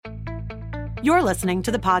You're listening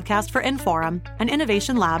to the podcast for Inforum, an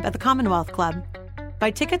innovation lab at the Commonwealth Club.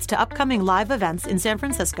 Buy tickets to upcoming live events in San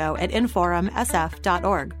Francisco at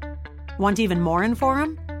inforumsf.org. Want even more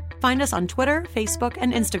Inforum? Find us on Twitter, Facebook,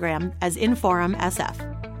 and Instagram as InforumSF.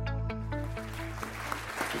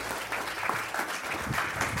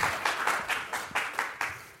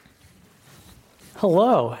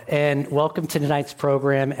 Hello, and welcome to tonight's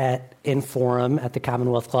program at Inforum at the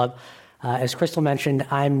Commonwealth Club. As Crystal mentioned,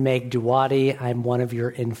 I'm Meg Duwadi. I'm one of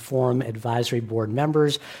your Inforum Advisory Board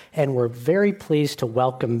members, and we're very pleased to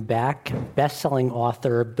welcome back best-selling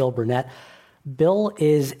author Bill Burnett. Bill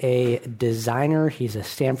is a designer, he's a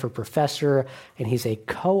Stanford professor, and he's a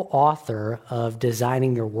co-author of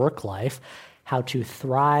Designing Your Work Life, How to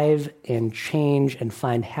Thrive and Change and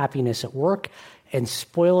Find Happiness at Work. And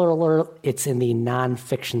spoiler alert, it's in the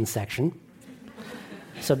nonfiction section.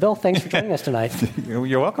 So Bill, thanks for joining us tonight.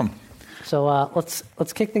 You're welcome. So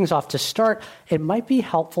let's kick things off. To start, it might be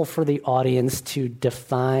helpful for the audience to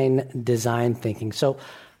define design thinking. So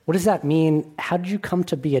what does that mean? How did you come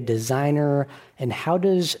to be a designer? And how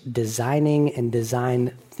does designing and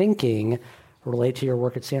design thinking relate to your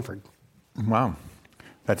work at Stanford? Wow.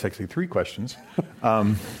 That's actually three questions. Let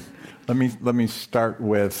me start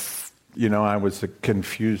with, I was a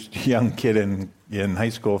confused young kid in high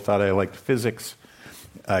school, thought I liked physics.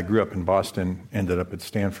 I grew up in Boston, ended up at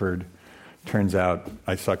Stanford. Turns out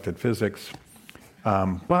I sucked at physics.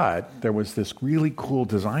 But there was this really cool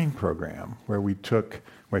design program where we took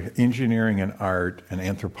engineering and art and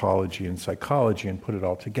anthropology and psychology and put it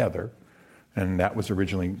all together. And that was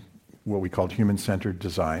originally what we called human-centered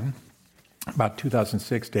design. About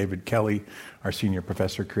 2006, David Kelly, our senior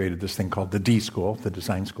professor, created this thing called the D School, the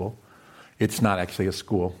design school. It's not actually a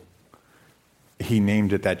school. He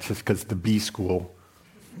named it that just because the B School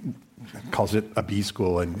calls it a B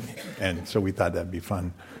School, and so we thought that'd be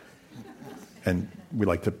fun. And we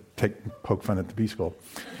like to poke fun at the B School.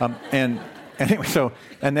 And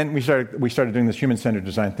then we started doing this human-centered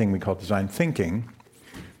design thing we call design thinking,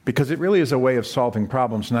 because it really is a way of solving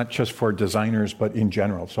problems, not just for designers, but in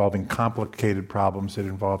general, solving complicated problems that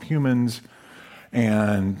involve humans,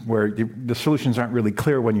 and where the solutions aren't really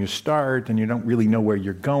clear when you start, and you don't really know where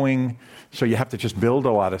you're going. So you have to just build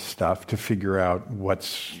a lot of stuff to figure out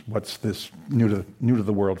what's this new to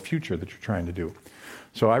the world future that you're trying to do.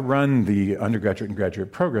 So I run the undergraduate and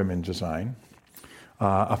graduate program in design.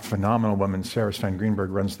 A phenomenal woman, Sarah Stein Greenberg,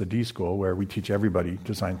 runs the D School, where we teach everybody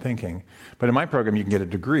design thinking. But in my program, you can get a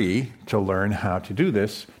degree to learn how to do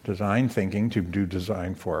this design thinking, to do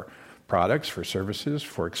design for products, for services,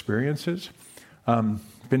 for experiences.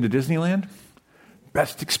 Been to Disneyland?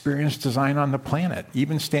 Best experience design on the planet.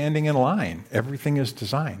 Even standing in line, everything is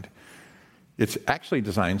designed. It's actually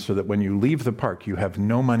designed so that when you leave the park, you have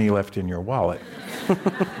no money left in your wallet.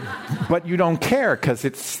 But you don't care because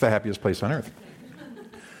it's the happiest place on earth.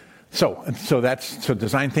 So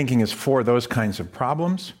design thinking is for those kinds of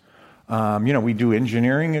problems. We do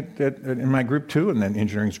engineering in my group too, and then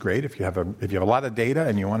engineering is great. If you have a lot of data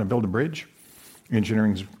and you want to build a bridge,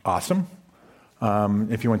 engineering's awesome.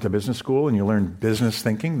 If you went to business school and you learned business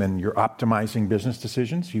thinking, then you're optimizing business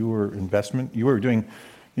decisions. You were doing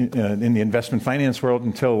in the investment finance world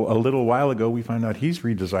until a little while ago. We found out he's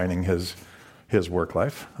redesigning his work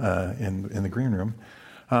life in the green room.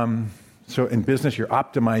 So in business, you're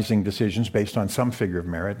optimizing decisions based on some figure of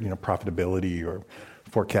merit, profitability or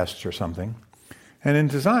forecasts or something. And in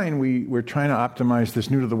design, we're trying to optimize this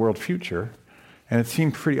new to the world future. And it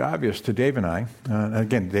seemed pretty obvious to Dave and I.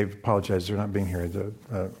 Again, Dave apologizes for not being here. It's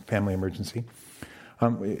a family emergency.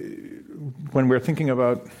 When we're thinking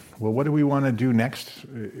about, what do we want to do next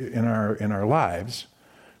in our lives?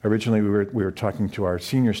 Originally, we were talking to our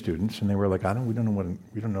senior students, and they were like, we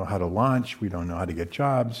don't know how to launch. We don't know how to get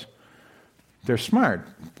jobs. They're smart,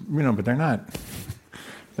 but they're not.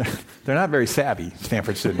 They're not very savvy,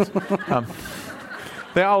 Stanford students.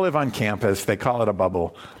 They all live on campus. They call it a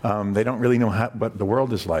bubble. They don't really know what the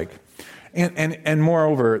world is like. And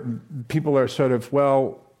moreover, people are sort of,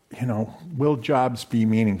 will jobs be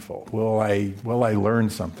meaningful? Will I learn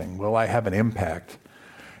something? Will I have an impact?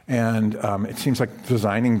 And it seems like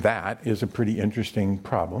designing that is a pretty interesting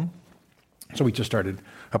problem. So we just started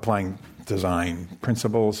applying design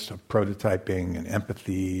principles of prototyping and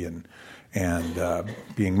empathy and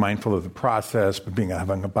being mindful of the process, but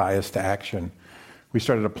having a bias to action. We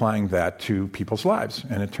started applying that to people's lives,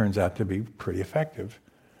 and it turns out to be pretty effective.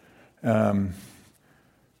 The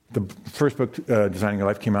first book, Designing Your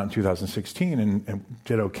Life, came out in 2016 and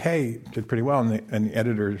did pretty well. And the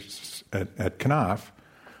editors at Knopf,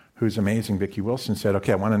 who's amazing, Vicki Wilson, said,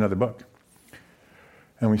 okay, I want another book.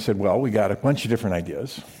 And we said, well, we got a bunch of different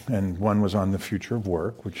ideas. And one was on the future of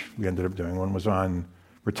work, which we ended up doing. One was on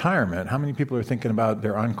retirement. How many people are thinking about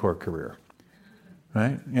their encore career?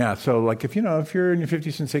 Right? Yeah, so like if you're in your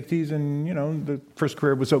 50s and 60s and, the first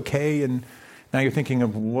career was okay and now you're thinking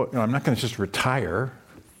of, I'm not going to just retire.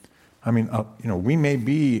 I mean, we may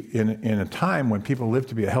be in a time when people live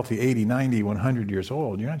to be a healthy 80, 90, 100 years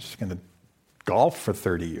old. You're not just going to golf for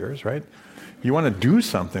 30 years, right? You want to do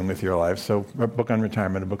something with your life. So a book on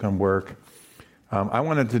retirement, a book on work. I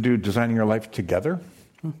wanted to do Designing Your Life Together,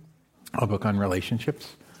 a book on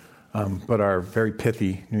relationships. But our very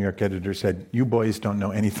pithy New York editor said, you boys don't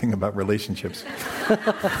know anything about relationships.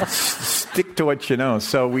 Stick to what you know.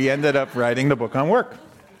 So we ended up writing the book on work.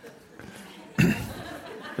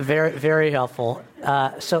 Very, very helpful.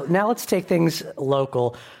 So now let's take things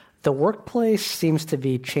local. The workplace seems to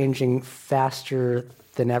be changing faster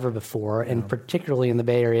than ever before, and particularly in the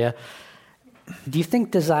Bay Area. Do you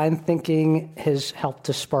think design thinking has helped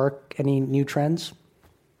to spark any new trends?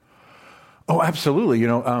 Oh, absolutely.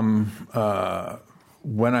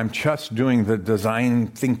 When I'm just doing the design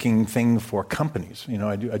thinking thing for companies,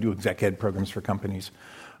 I do exec ed programs for companies.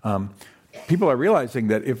 People are realizing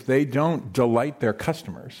that if they don't delight their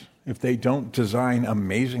customers, if they don't design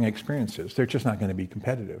amazing experiences, they're just not going to be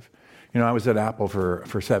competitive. I was at Apple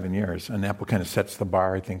for 7 years, and Apple kind of sets the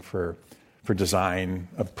bar, I think, for design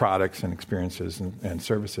of products and experiences and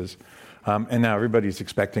services. And now everybody's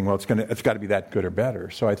expecting, well, it's got to be that good or better.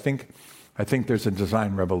 So I think there's a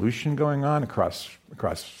design revolution going on across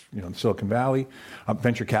Silicon Valley.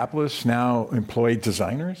 Venture capitalists now employ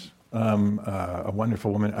designers. A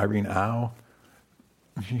wonderful woman, Irene Au,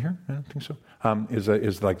 is she here? I don't think so.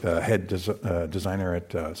 Is like the head designer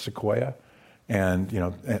at Sequoia, and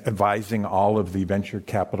advising all of the venture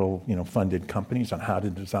capital funded companies on how to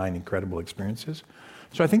design incredible experiences.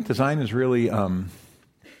 So I think design is really kind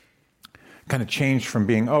of changed from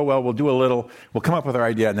being, we'll do a little, we'll come up with our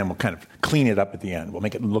idea and then we'll kind of clean it up at the end. We'll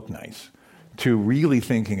make it look nice. To really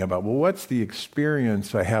thinking about, what's the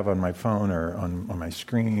experience I have on my phone or on my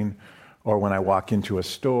screen, or when I walk into a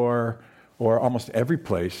store, or almost every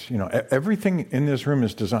place. Everything in this room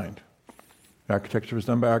is designed. The architecture was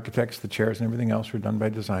done by architects. The chairs and everything else were done by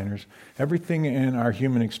designers. Everything in our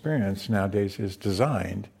human experience nowadays is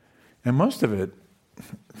designed, and most of it,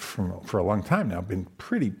 for a long time now, been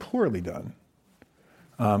pretty poorly done.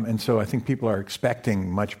 And so I think people are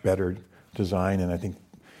expecting much better design, and I think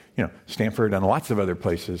Stanford and lots of other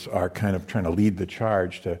places are kind of trying to lead the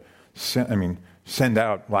charge to send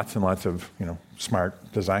out lots and lots of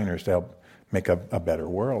smart designers to help make a better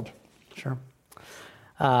world. Sure.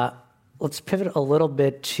 Let's pivot a little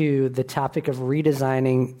bit to the topic of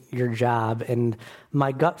redesigning your job. And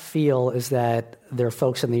my gut feel is that there are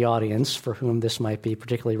folks in the audience for whom this might be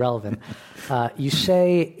particularly relevant. You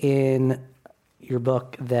say in your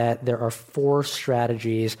book that there are 4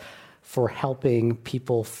 strategies for helping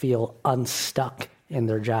people feel unstuck in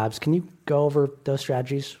their jobs. Can you go over those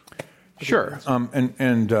strategies? Sure.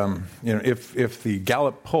 If the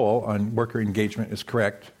Gallup poll on worker engagement is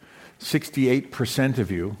correct, 68%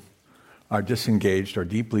 of you are disengaged or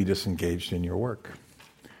deeply disengaged in your work.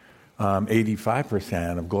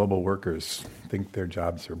 85% of global workers think their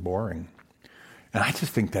jobs are boring. And I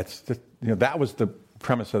just think that was the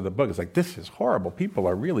premise of the book. It's like, this is horrible. People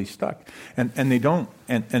are really stuck, and they don't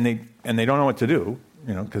know what to do,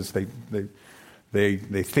 because they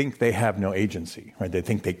think they have no agency, right? They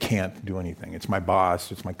think they can't do anything. It's my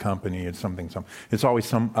boss, it's my company, it's something. It's always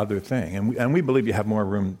some other thing, and we believe you have more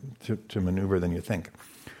room to maneuver than you think.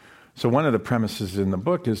 So one of the premises in the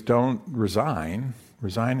book is don't resign.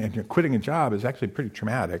 And quitting a job is actually pretty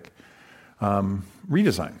traumatic.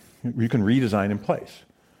 Redesign. You can redesign in place.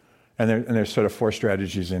 And there's sort of 4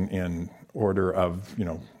 strategies in order of,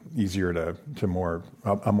 easier to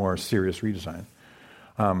a more serious redesign.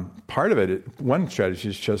 Part of it, one strategy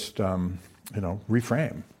is just,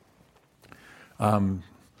 reframe.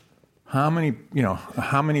 How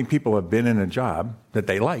many people have been in a job that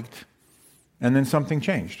they liked, and then something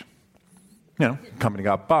changed? Company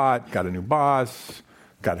got bought, got a new boss,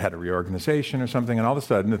 had a reorganization or something, and all of a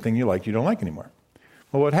sudden the thing you like, you don't like anymore.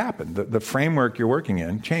 Well, what happened? The framework you're working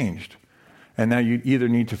in changed. And now you either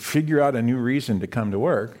need to figure out a new reason to come to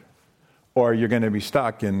work, or you're going to be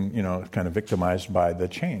stuck and, kind of victimized by the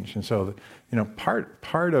change. And so,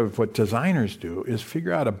 part of what designers do is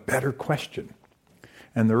figure out a better question.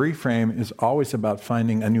 And the reframe is always about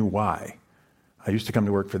finding a new why. I used to come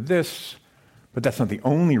to work for this, but that's not the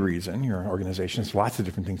only reason. Your organization has lots of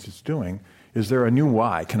different things it's doing. Is there a new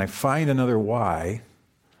why? Can I find another why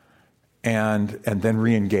and then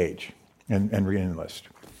re-engage and re-enlist?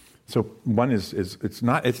 So one is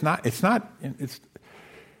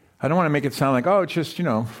I don't want to make it sound like, oh, it's just,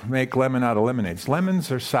 make lemon out of lemonades.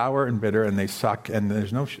 Lemons are sour and bitter and they suck, and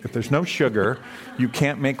if there's no sugar, you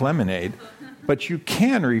can't make lemonade. But you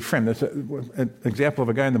can reframe. There's an example of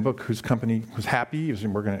a guy in the book whose company was happy. He was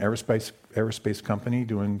working in an aerospace company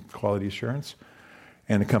doing quality assurance.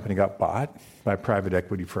 And the company got bought by a private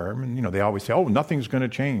equity firm. And, they always say, oh, nothing's going to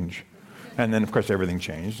change. And then, of course, everything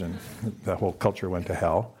changed, and the whole culture went to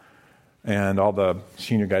hell. And all the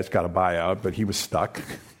senior guys got a buyout, but he was stuck.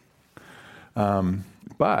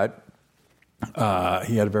 But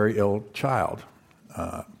he had a very ill child,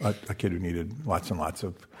 a kid who needed lots and lots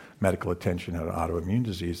of medical attention, had an autoimmune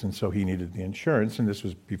disease, and so he needed the insurance, and this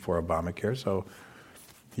was before Obamacare, so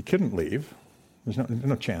he couldn't leave. There's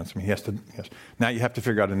no chance. I mean, now you have to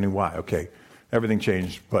figure out a new why. Okay, everything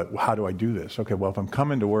changed, but how do I do this? Okay, well, if I'm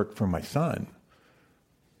coming to work for my son,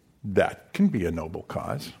 that can be a noble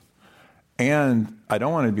cause. And I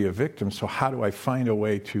don't want to be a victim, so how do I find a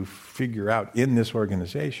way to figure out in this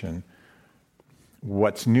organization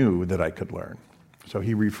what's new that I could learn? So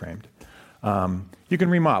he reframed. You can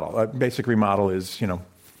remodel. A basic remodel is,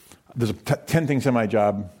 there's 10 things in my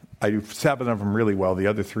job. I do 7 of them really well. The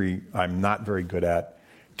other 3 I'm not very good at.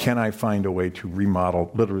 Can I find a way to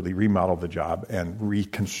literally remodel the job and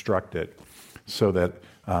reconstruct it so that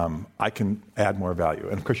I can add more value?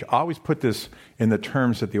 And of course, you always put this in the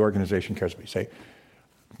terms that the organization cares about. You say,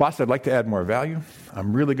 boss, I'd like to add more value.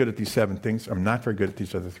 I'm really good at these 7 things. I'm not very good at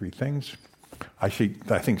these other 3 things. I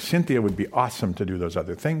think Cynthia would be awesome to do those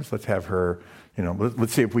other things. Let's have her,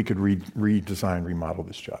 let's see if we could redesign, remodel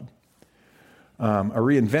this job. A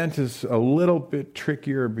reinvent is a little bit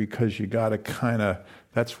trickier because you got to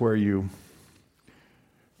that's where you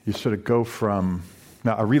sort of go from.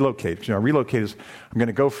 Now, a relocate. A relocate is I'm going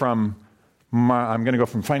to go from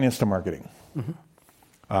finance to marketing. Mm-hmm.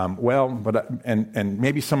 And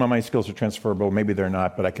maybe some of my skills are transferable, maybe they're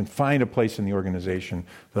not. But I can find a place in the organization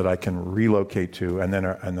that I can relocate to. And then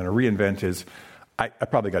a reinvent is I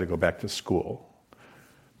probably got to go back to school.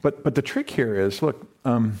 But the trick here is, look,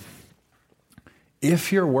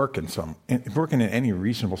 if you're working in any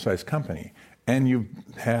reasonable sized company and you've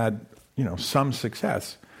had some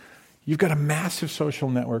success, you've got a massive social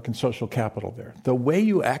network and social capital there. The way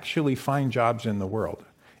you actually find jobs in the world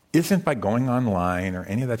isn't by going online or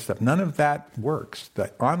any of that stuff. None of that works.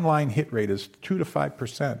 The online hit rate is 2 to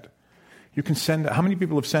 5%. You can how many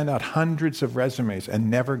people have sent out hundreds of resumes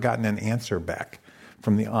and never gotten an answer back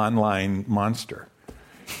from the online monster?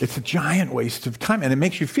 It's a giant waste of time, and it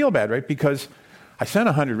makes you feel bad, right? Because I sent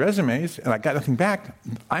 100 resumes and I got nothing back.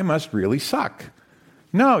 I must really suck.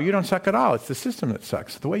 No, you don't suck at all. It's the system that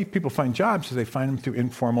sucks. The way people find jobs is they find them through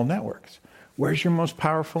informal networks. Where's your most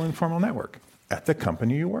powerful informal network? At the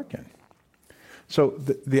company you work in. So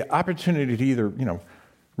the opportunity to either,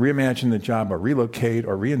 reimagine the job or relocate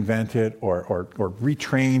or reinvent it or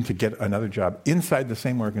retrain to get another job inside the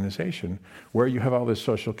same organization where you have all this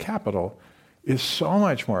social capital is so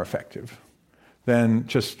much more effective than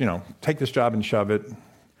just, take this job and shove it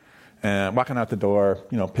and walking out the door,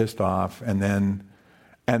 pissed off, and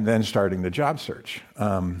then starting the job search.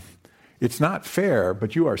 It's not fair,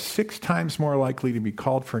 but you are 6 times more likely to be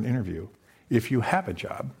called for an interview if you have a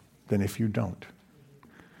job than if you don't.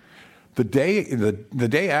 The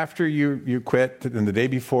day after you quit and the day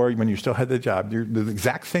before when you still had the job, you're the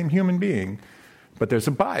exact same human being, but there's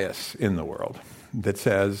a bias in the world that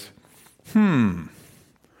says,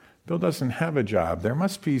 Bill doesn't have a job. There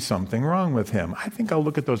must be something wrong with him. I think I'll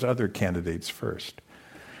look at those other candidates first.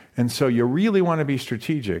 And so you really want to be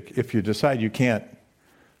strategic if you decide you can't,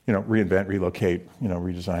 reinvent, relocate,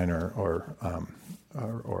 redesign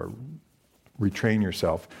or retrain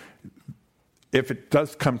yourself. If it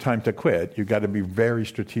does come time to quit, you've got to be very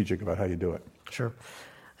strategic about how you do it. Sure.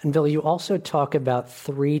 And Bill, you also talk about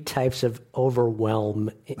 3 types of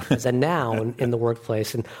overwhelm as a noun in the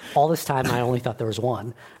workplace. And all this time, I only thought there was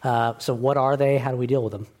 1. So what are they? How do we deal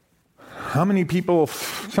with them? How many people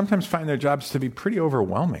sometimes find their jobs to be pretty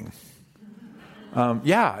overwhelming?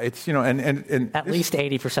 It's and at least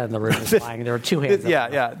 80% of the room is lying. There are 2 hands.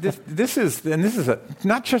 This is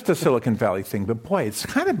not just a Silicon Valley thing, but boy, it's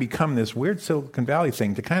kind of become this weird Silicon Valley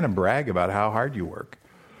thing to kind of brag about how hard you work,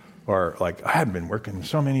 or like I've been working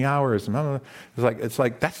so many hours. And it's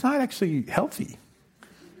like that's not actually healthy.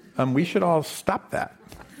 We should all stop that.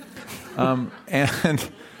 And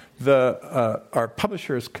our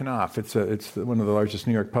publisher is Knopf. It's one of the largest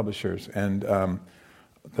New York publishers, and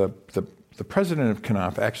the president of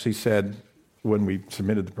Knopf actually said when we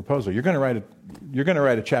submitted the proposal, "You're going to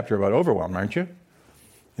write a chapter about overwhelm, aren't you?"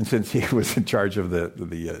 And since he was in charge of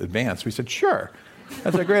the advance, we said, "Sure."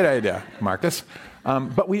 That's a great idea, Marcus.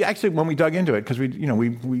 But we actually, when we dug into it, because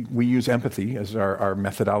we use empathy as our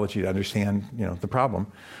methodology to understand the problem.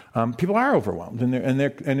 People are overwhelmed, and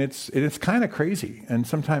it's kind of crazy, and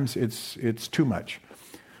sometimes it's too much.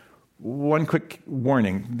 One quick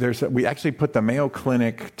warning: we actually put the Mayo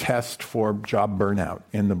Clinic test for job burnout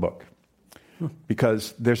in the book.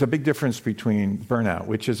 Because there's a big difference between burnout,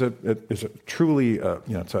 which is truly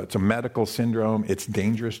it's a medical syndrome. It's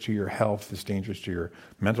dangerous to your health. It's dangerous to your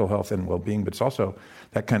mental health and well-being. But it's also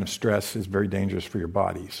that kind of stress is very dangerous for your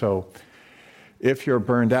body. So if you're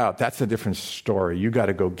burned out, that's a different story. You got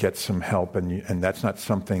to go get some help, and that's not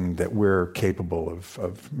something that we're capable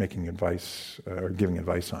of making advice or giving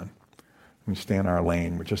advice on. We stay in our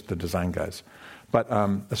lane. We're just the design guys. But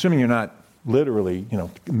assuming you're not literally,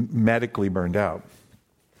 medically burned out.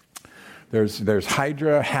 There's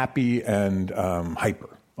Hydra, happy, and hyper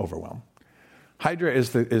overwhelm. Hydra is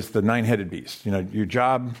the nine-headed beast. Your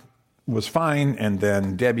job was fine, and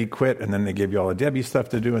then Debbie quit, and then they gave you all the Debbie stuff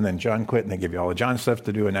to do, and then John quit, and they gave you all the John stuff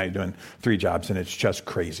to do, and now you're doing 3 jobs, and it's just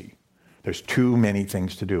crazy. There's too many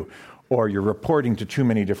things to do. Or you're reporting to too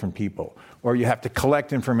many different people. Or you have to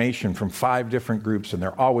collect information from 5 different groups, and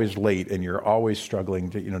they're always late, and you're always struggling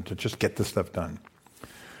to just get the stuff done.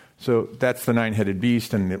 So that's the nine-headed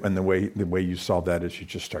beast, and the way you solve that is you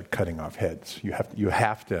just start cutting off heads. You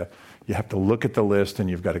have to look at the list, and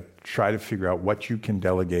you've got to try to figure out what you can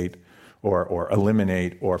delegate or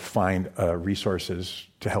eliminate or find resources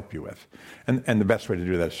to help you with. And the best way to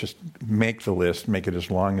do that is just make the list, make it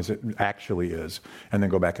as long as it actually is, and then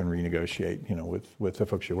go back and renegotiate, with the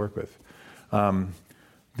folks you work with.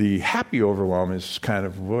 The happy overwhelm is kind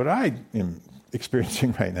of what I am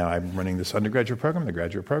experiencing right now. I'm running this undergraduate program, the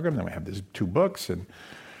graduate program, then we have these 2 books and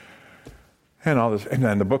all this, and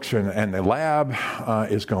then the books and the lab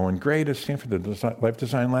is going great at Stanford, the Life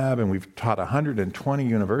Design Lab, and we've taught 120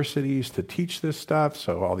 universities to teach this stuff,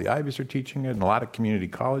 so all the Ivies are teaching it, and a lot of community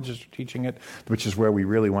colleges are teaching it, which is where we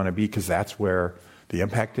really want to be, because that's where the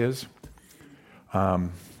impact is.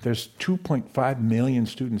 There's 2.5 million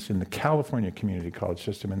students in the California community college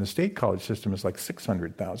system, and the state college system is like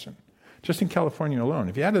 600,000, just in California alone.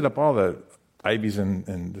 If you added up all the Ivies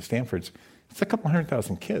and the Stanfords, it's a couple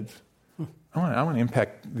 100,000 kids. I want to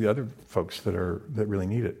impact the other folks that really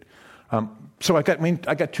need it. So I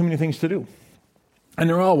got too many things to do, and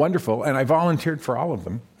they're all wonderful, and I volunteered for all of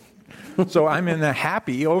them. So I'm in the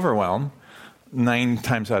happy overwhelm 9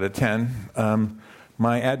 times out of 10.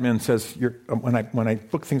 My admin says when I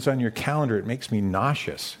book things on your calendar, it makes me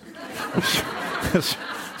nauseous.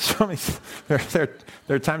 There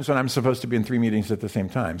are times when I'm supposed to be in 3 meetings at the same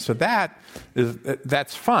time. So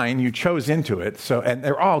that's fine. You chose into it. And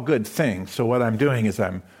they're all good things. So what I'm doing is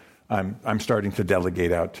I'm starting to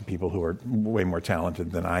delegate out to people who are way more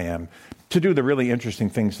talented than I am to do the really interesting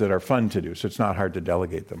things that are fun to do. So it's not hard to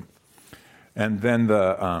delegate them. And then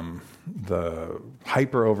the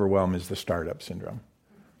hyper overwhelm is the startup syndrome.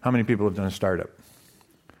 How many people have done a startup?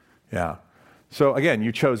 Yeah. So again,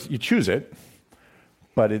 you choose it.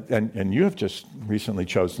 But and you have just recently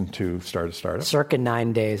chosen to start a startup. Circa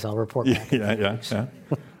 9 days, I'll report back. Yeah.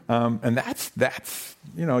 And that's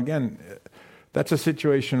again, that's a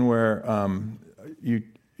situation where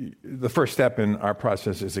the first step in our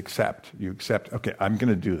process is accept. You accept, okay, I'm going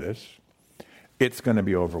to do this. It's going to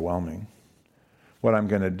be overwhelming. What I'm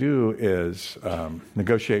going to do is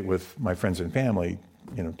negotiate with my friends and family,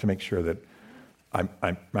 to make sure that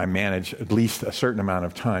I manage at least a certain amount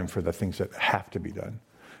of time for the things that have to be done.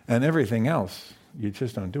 And everything else, you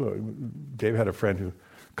just don't do it. Dave had a friend who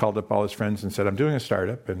called up all his friends and said, I'm doing a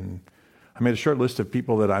startup, and I made a short list of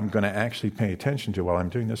people that I'm going to actually pay attention to while I'm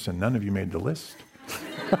doing this, and none of you made the list.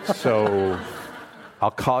 So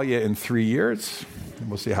I'll call you in 3 years, and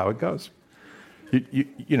we'll see how it goes.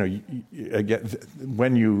 Again,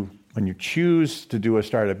 when you choose to do a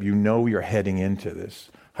startup, you're heading into this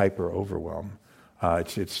hyper overwhelm.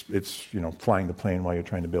 It's flying the plane while you're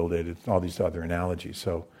trying to build it. It's all these other analogies.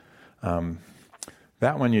 So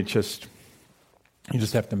that one you just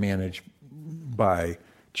have to manage by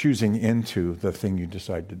choosing into the thing you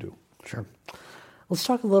decide to do. Sure. Let's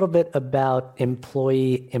talk a little bit about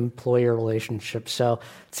employee-employer relationships. So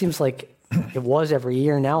it seems like it was every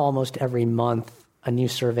year, now almost every month, a new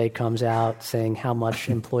survey comes out saying how much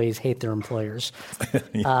employees hate their employers.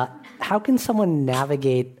 How can someone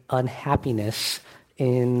navigate unhappiness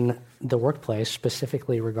in the workplace,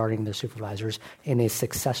 specifically regarding their supervisors, in a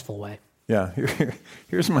successful way? Yeah,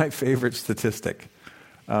 here's my favorite statistic.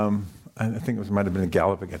 I think it might have been a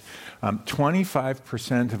Gallup again.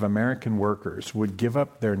 25% of American workers would give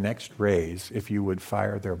up their next raise if you would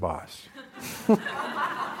fire their boss.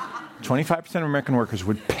 25% of American workers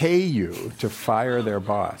would pay you to fire their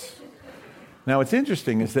boss. Now, what's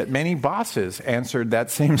interesting is that many bosses answered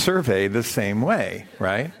that same survey the same way,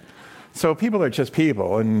 right? So people are just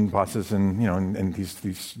people, and bosses, and and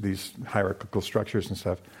these hierarchical structures and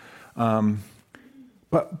stuff. But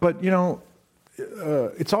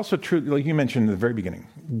it's also true, like you mentioned at the very beginning.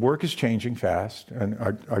 Work is changing fast, and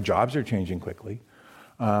our jobs are changing quickly.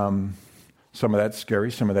 Some of that's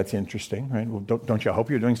scary, some of that's interesting, right? Well, don't you hope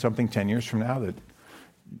you're doing something 10 years from now that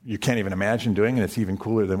you can't even imagine doing, and it's even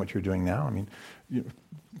cooler than what you're doing now? I mean,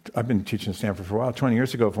 I've been teaching at Stanford for a while. 20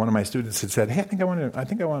 years ago, if one of my students had said, "Hey, I think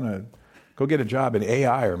I want to go get a job in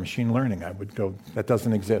AI or machine learning," I would go, "That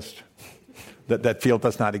doesn't exist. That field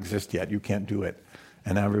does not exist yet. You can't do it."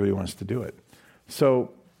 And now everybody wants to do it.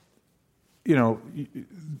 So,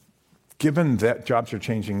 given that jobs are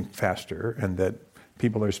changing faster and that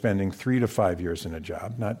people are spending 3 to 5 years in a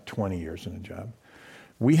job, not 20 years in a job,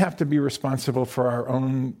 we have to be responsible for our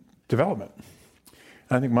own development.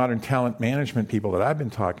 And I think modern talent management people that I've been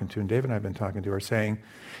talking to, and Dave and I have been talking to, are saying,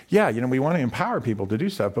 yeah, we want to empower people to do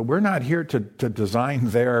stuff, but we're not here to design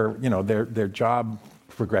their job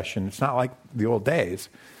progression. It's not like the old days.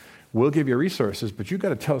 We'll give you resources, but you've got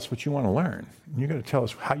to tell us what you want to learn. You've got to tell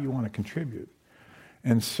us how you want to contribute.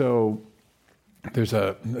 And so there's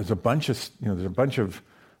a bunch of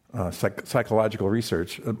psychological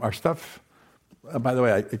research. Our stuff. By the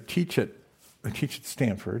way, I teach at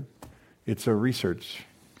Stanford. It's a research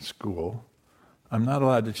school. I'm not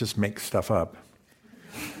allowed to just make stuff up.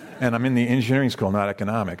 And I'm in the engineering school, not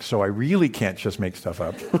economics, so I really can't just make stuff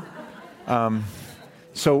up.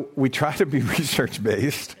 So we try to be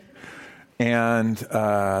research-based. And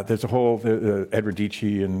there's a whole, Edward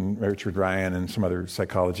Dietschy and Richard Ryan and some other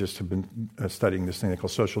psychologists have been studying this thing they call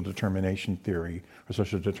social determination theory, or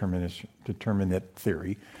social determinate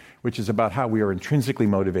theory, which is about how we are intrinsically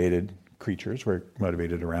motivated creatures. We're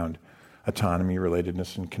motivated around autonomy,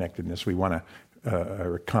 relatedness, and connectedness. We want to,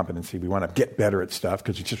 or competency. We want to get better at stuff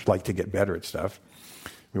because we just like to get better at stuff.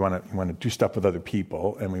 We want to do stuff with other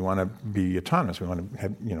people, and we want to be autonomous. We want to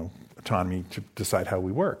have autonomy to decide how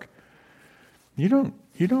we work. You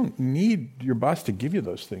don't need your boss to give you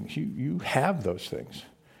those things. You have those things.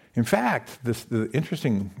 In fact,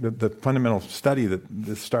 the fundamental study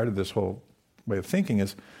that started this whole way of thinking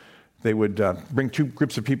is they would bring two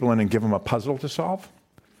groups of people in and give them a puzzle to solve,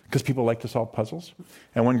 because people like to solve puzzles.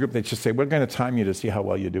 And one group, they'd just say, "We're going to time you to see how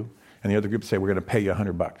well you do." And the other group would say, "We're going to pay you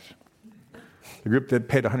 $100. The group that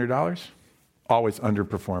paid $100 always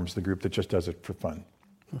underperforms the group that just does it for fun.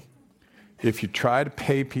 If you try to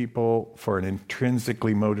pay people for an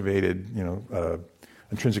intrinsically motivated,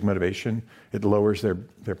 intrinsic motivation, it lowers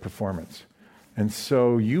their performance. And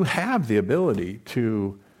so you have the ability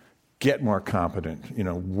to get more competent,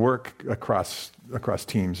 work across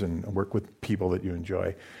teams and work with people that you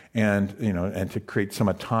enjoy, and to create some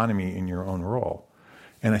autonomy in your own role.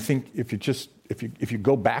 And I think if you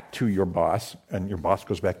go back to your boss, and your boss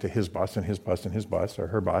goes back to his boss and his boss and his boss or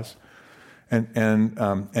her boss,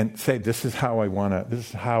 and say, this is how I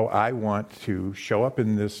want to show up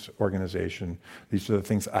in this organization. These are the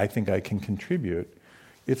things I think I can contribute.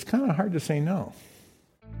 It's kind of hard to say no.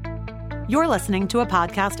 You're listening to a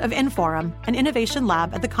podcast of Inforum, an innovation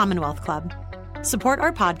lab at the Commonwealth Club. Support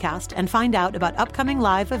our podcast and find out about upcoming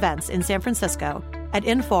live events in San Francisco at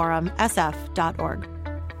inforumsf.org.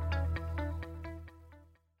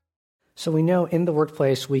 So we know in the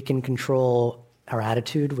workplace we can control our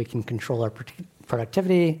attitude, we can control our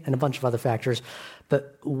productivity, and a bunch of other factors.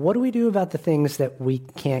 But what do we do about the things that we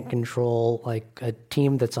can't control, like a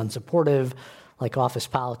team that's unsupportive, like office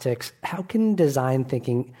politics? How can design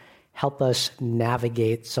thinking help us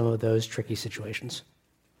navigate some of those tricky situations?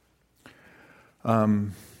 Well,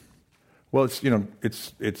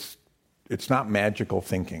 it's not magical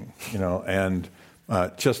thinking, and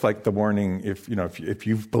just like the warning, if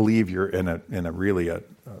you believe you're in a really a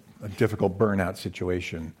difficult burnout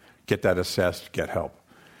situation, get that assessed, get help.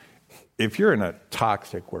 If you're in a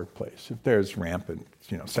toxic workplace, if there's rampant,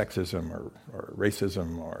 sexism or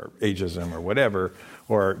racism or ageism or whatever,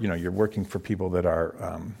 or you're working for people that are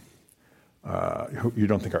who you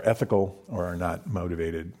don't think are ethical or are not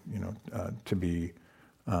motivated, to be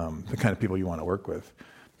the kind of people you want to work with,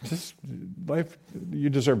 you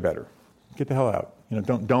deserve better. Get the hell out.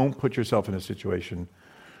 Don't put yourself in a situation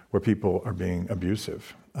where people are being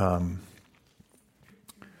abusive.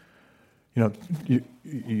 You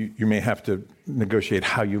may have to negotiate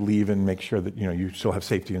how you leave and make sure that you still have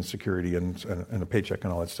safety and security and a paycheck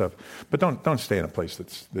and all that stuff. But don't stay in a place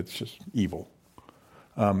that's just evil.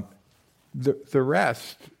 The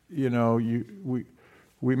rest,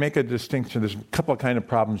 we make a distinction. There's a couple of kind of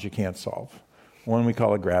problems you can't solve. One we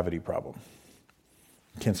call a gravity problem.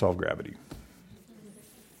 Can't solve gravity.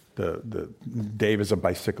 Dave is a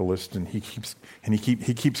bicyclist, and he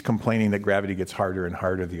keeps complaining that gravity gets harder and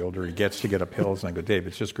harder the older he gets to get up hills. And I go, Dave,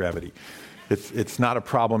 it's just gravity. It's not a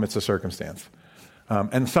problem; it's a circumstance.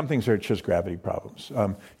 And some things are just gravity problems.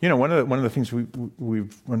 One of the things we've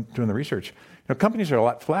been doing the research. Companies are a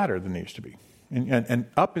lot flatter than they used to be, and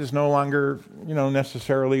up is no longer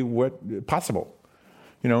necessarily what possible.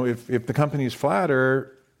 If the company is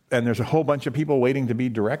flatter and there's a whole bunch of people waiting to be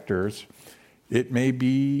directors, it may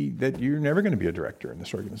be that you're never going to be a director in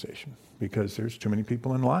this organization because there's too many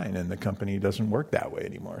people in line and the company doesn't work that way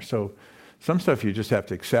anymore. So some stuff you just have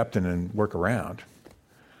to accept and then work around.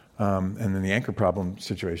 And then the anchor problem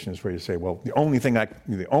situation is where you say, well, the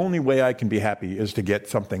only way I can be happy is to get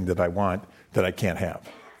something that I want that I can't have.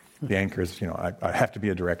 The anchor is, I have to be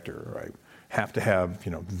a director, or I have to have,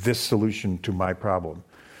 this solution to my problem.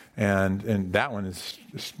 And that one is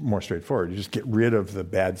more straightforward. You just get rid of the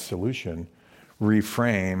bad solution,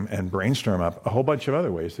 reframe, and brainstorm up a whole bunch of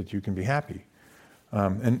other ways that you can be happy.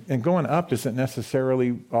 And going up isn't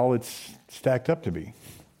necessarily all it's stacked up to be.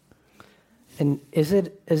 And is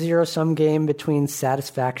it a zero-sum game between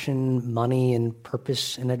satisfaction, money, and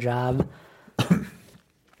purpose in a job?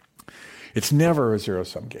 It's never a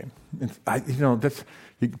zero-sum game.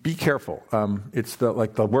 Be careful. It's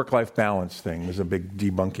the work-life balance thing. There's a big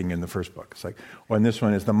debunking in the first book. It's like, and this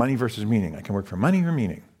one is the money versus meaning. I can work for money or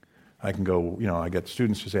meaning. I can go, I get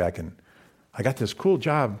students who say, I got this cool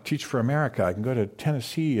job, teach for America. I can go to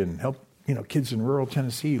Tennessee and help, kids in rural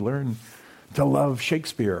Tennessee learn to love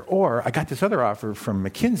Shakespeare. Or I got this other offer from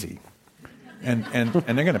McKinsey, and they're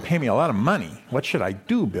going to pay me a lot of money. What should I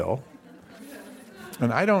do, Bill?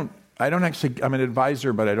 And I don't actually, I'm an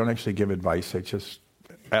advisor, but I don't actually give advice. I just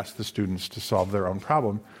ask the students to solve their own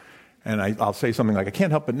problem. And I'll say something like, I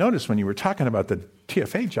can't help but notice when you were talking about the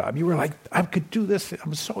TFA job, you were like, I could do this.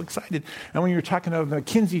 I'm so excited. And when you were talking about the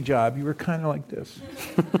McKinsey job, you were kind of like this.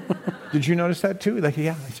 Did you notice that too? Like,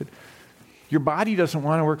 yeah. I said, your body doesn't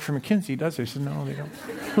want to work for McKinsey, does it? I said, no, they don't.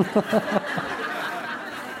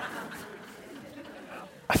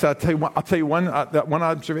 I said, I'll tell you one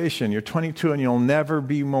observation. You're 22 and you'll never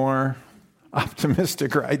be more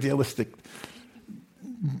optimistic or idealistic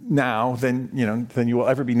now than you will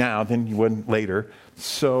ever be now than you would later.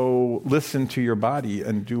 So listen to your body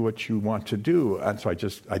and do what you want to do. And so I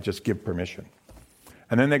just give permission.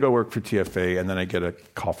 And then they go work for TFA, and then I get a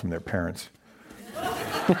call from their parents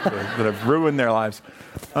that have ruined their lives.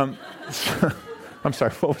 I'm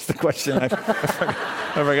sorry, what was the question? I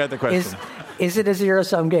forgot the question. Is it a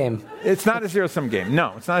zero-sum game? It's not a zero-sum game.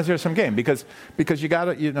 No, it's not a zero-sum game because you got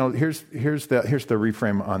to, here's the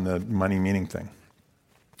reframe on the money meaning thing.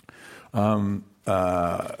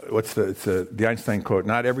 It's the Einstein quote,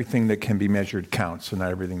 not everything that can be measured counts, and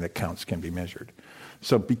not everything that counts can be measured.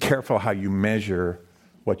 So be careful how you measure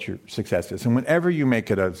what your success is. And whenever you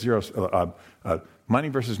make it a money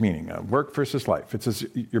versus meaning, work versus life,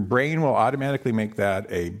 your brain will automatically make that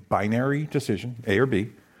a binary decision, A or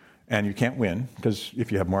B, and you can't win, because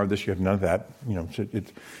if you have more of this, you have none of that.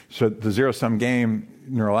 So the zero-sum game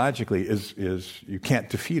neurologically is you can't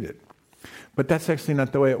defeat it. But that's actually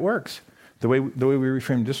not the way it works. The way we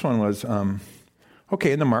reframed this one was,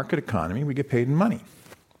 okay, in the market economy, we get paid in money.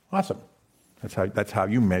 Awesome. That's how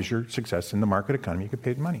you measure success in the market economy. You get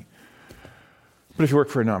paid in money. But if you work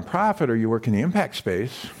for a nonprofit or you work in the impact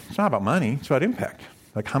space, it's not about money. It's about impact.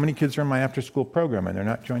 Like, how many kids are in my after-school program and they're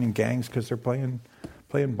not joining gangs because they're playing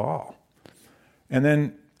ball? And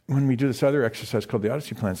then when we do this other exercise called the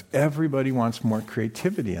Odyssey Plans, everybody wants more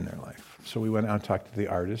creativity in their life. So we went out and talked to the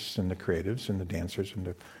artists and the creatives and the dancers and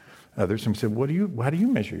the others, and we said, how do you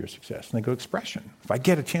measure your success? And they go, expression. If I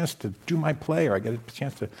get a chance to do my play, or I get a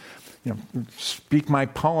chance to speak my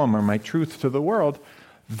poem or my truth to the world,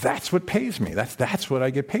 that's what pays me. That's what I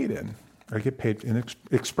get paid in. I get paid in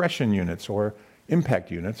expression units or impact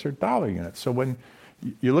units or dollar units. So when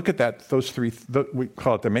you look at those three, we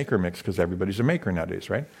call it the maker mix because everybody's a maker nowadays,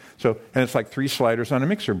 right? So, and it's like 3 sliders on a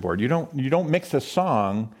mixer board. You don't mix a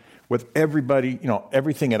song with everybody,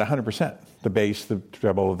 everything at 100%. The bass, the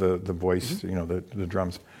treble, the voice, the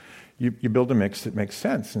drums. You build a mix that makes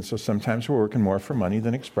sense. And so sometimes we're working more for money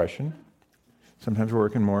than expression. Sometimes we're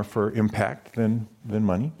working more for impact than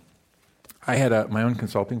money. I had my own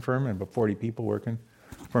consulting firm and about 40 people working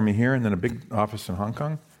for me here, and then a big office in Hong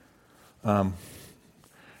Kong,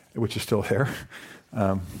 which is still there,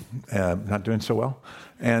 not doing so well.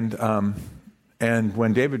 And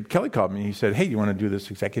when David Kelly called me, he said, hey, you want to do this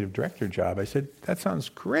executive director job? I said, that sounds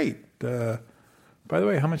great. By the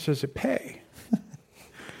way, how much does it pay?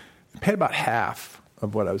 paid about half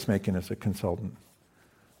of what I was making as a consultant.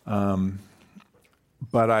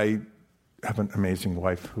 But I have an amazing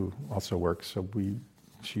wife who also works, so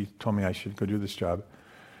she told me I should go do this job.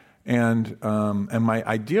 And my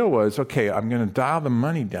idea was, okay, I'm going to dial the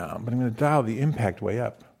money down, but I'm going to dial the impact way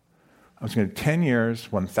up. I was going to 10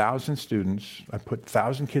 years, 1,000 students. I put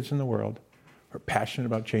 1,000 kids in the world who are passionate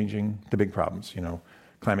about changing the big problems,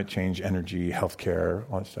 climate change, energy, healthcare,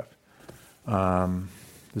 all that stuff.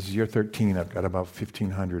 This is year 13. I've got about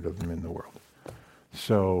 1,500 of them in the world.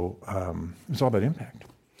 So it's all about impact.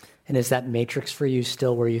 And is that matrix for you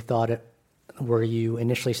still where you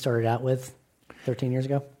initially started out with 13 years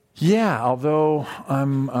ago? Yeah, although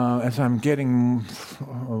as I'm getting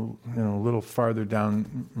a little farther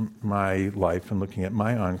down my life and looking at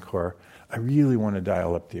my encore, I really want to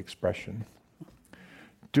dial up the expression.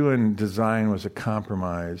 Doing design was a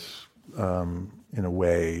compromise in a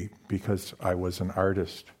way because I was an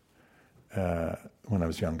artist when I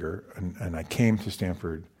was younger, and I came to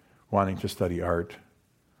Stanford wanting to study art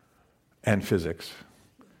and physics.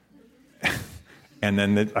 And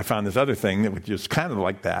then I found this other thing that was just kind of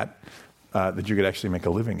like that you could actually make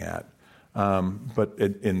a living at. But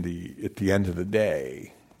at the end of the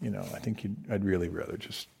day, I think I'd really rather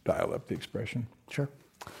just dial up the expression. Sure.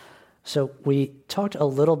 So we talked a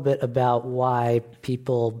little bit about why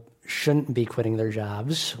people shouldn't be quitting their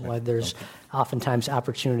jobs, why there's oftentimes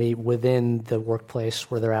opportunity within the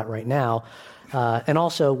workplace where they're at right now, and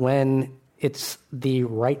also when it's the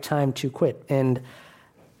right time to quit. And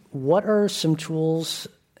what are some tools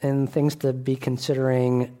and things to be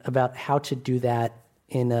considering about how to do that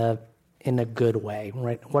in a good way,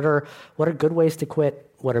 right? What are good ways to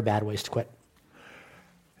quit? What are bad ways to quit?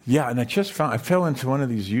 Yeah, and I fell into one of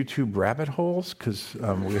these YouTube rabbit holes because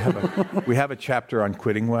we have a chapter on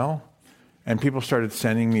quitting well, and people started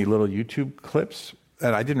sending me little YouTube clips,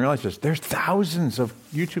 and I didn't realize this. There's thousands of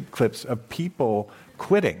YouTube clips of people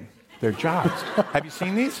quitting their jobs. Have you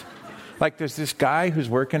seen these? Like there's this guy who's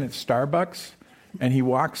working at Starbucks, and he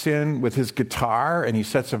walks in with his guitar, and he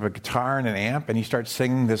sets up a guitar and an amp, and he starts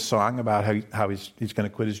singing this song about how he's going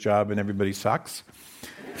to quit his job and everybody sucks.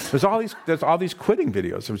 There's all these quitting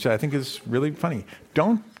videos, which I think is really funny.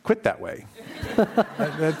 Don't quit that way.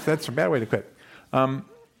 That's a bad way to quit. I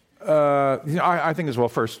think as well,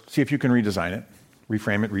 first, see if you can redesign it,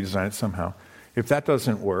 reframe it, redesign it somehow. If that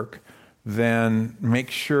doesn't work, then make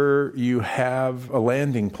sure you have a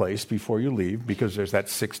landing place before you leave, because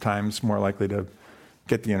that's 6 times more likely to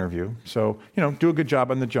get the interview. So, do a good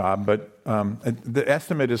job on the job, but the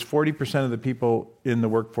estimate is 40% of the people in the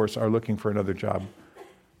workforce are looking for another job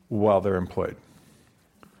while they're employed.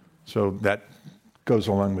 So that goes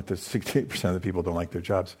along with the 68% of the people don't like their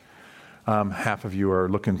jobs. Half of you are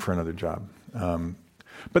looking for another job.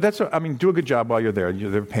 But do a good job while you're there.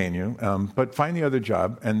 They're paying you. But find the other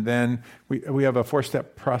job, and then we have a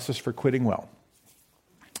 4-step process for quitting well.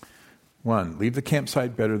 1, leave the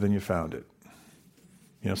campsite better than you found it.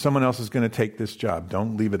 Someone else is going to take this job.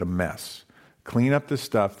 Don't leave it a mess. Clean up the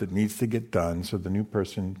stuff that needs to get done so the new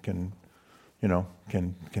person can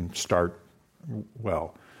start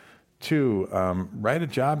well. 2, write a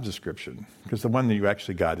job description, because the one that you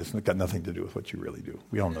actually got has got nothing to do with what you really do.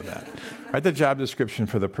 We all know that. Write the job description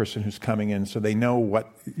for the person who's coming in, so they know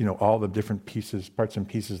what all the different parts and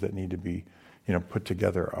pieces that need to be put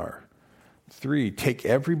together are. 3, take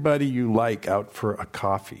everybody you like out for a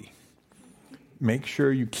coffee. Make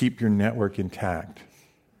sure you keep your network intact.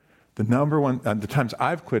 The times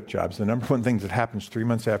I've quit jobs, the number one thing that happens 3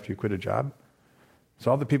 months after you quit a job, so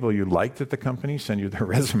all the people you liked at the company send you their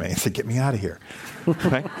resume and say, "Get me out of here."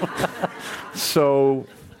 Right? So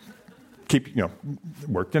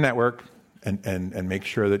work the network and make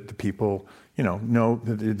sure that the people know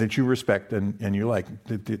that you respect and you like,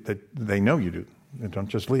 that they know you do, and don't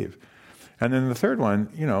just leave. And then the third one,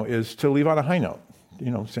 is to leave on a high note.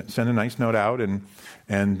 Send a nice note out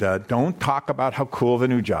and don't talk about how cool the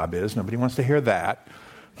new job is. Nobody wants to hear that.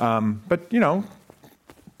 But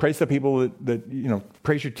praise the people that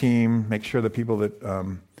praise your team. Make sure the people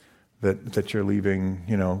that you're leaving,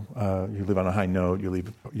 you leave on a high note. You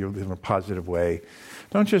leave in a positive way.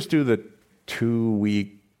 Don't just do the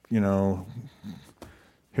 2-week, here's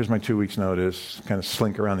my 2 weeks notice, kind of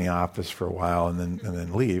slink around the office for a while and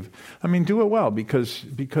then leave. Do it well, because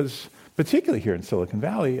particularly here in Silicon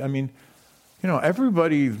Valley,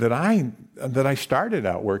 everybody that I started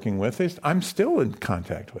out working with I'm still in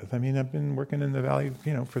contact with. I've been working in the Valley,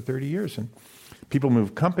 for 30 years, and people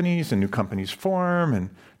move companies, and new companies form, and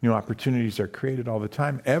new opportunities are created all the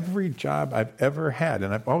time. Every job I've ever had,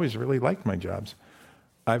 and I've always really liked my jobs,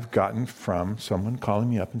 I've gotten from someone calling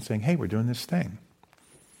me up and saying, "Hey, we're doing this thing."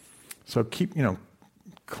 So keep,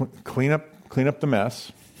 clean up the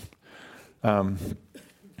mess.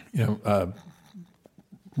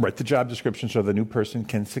 Write the job description so the new person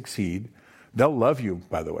can succeed. They'll love you,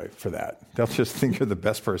 by the way, for that. They'll just think you're the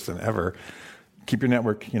best person ever. Keep your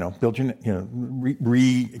network, build your,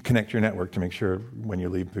 reconnect your network to make sure when you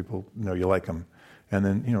leave, people know you like them. And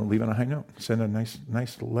then, leave on a high note. Send a nice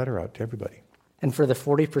letter out to everybody. And for the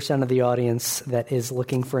 40% of the audience that is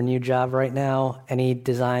looking for a new job right now, any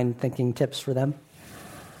design thinking tips for them?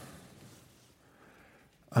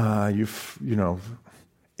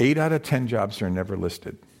 8 out of 10 jobs are never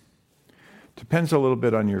listed. Depends a little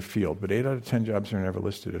bit on your field, but 8 out of 10 jobs are never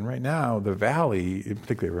listed. And right now, the Valley,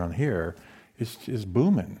 particularly around here, is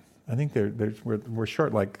booming. I think we're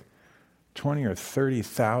short like 20 or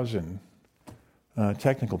 30,000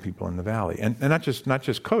 technical people in the Valley, and not just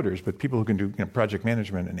coders, but people who can do project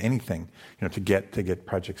management and anything to get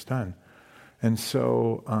projects done. And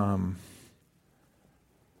so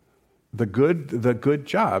the good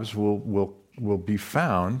jobs will be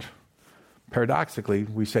found. Paradoxically,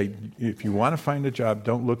 we say if you want to find a job,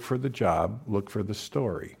 don't look for the job, look for the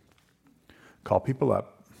story. Call people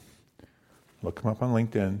up, look them up on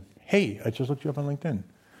LinkedIn. Hey, I just looked you up on LinkedIn.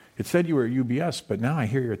 It said you were at UBS, but now I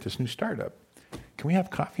hear you're at this new startup. Can we have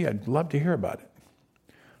coffee? I'd love to hear about it.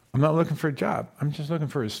 I'm not looking for a job. I'm just looking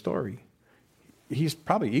for his story. He's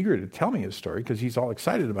probably eager to tell me his story because he's all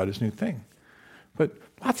excited about his new thing. But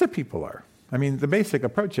lots of people are. I mean, the basic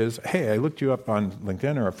approach is, hey, I looked you up on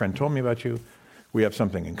LinkedIn, or a friend told me about you. We have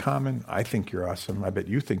something in common. I think you're awesome. I bet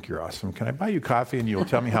you think you're awesome. Can I buy you coffee and you'll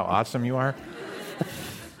tell me how awesome you are?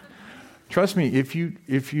 Trust me, if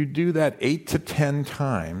you do that 8 to 10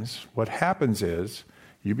 times, what happens is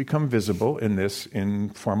you become visible in this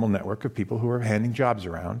informal network of people who are handing jobs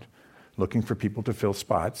around, looking for people to fill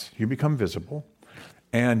spots. You become visible.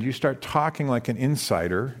 And you start talking like an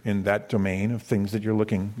insider in that domain of things that you're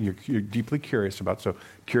deeply curious about. So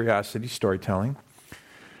curiosity, storytelling.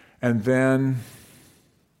 And then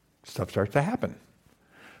stuff starts to happen.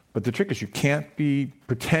 But the trick is you can't be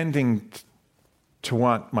pretending to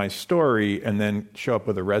want my story and then show up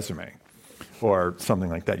with a resume or something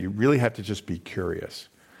like that. You really have to just be curious.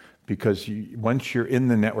 Because once you're in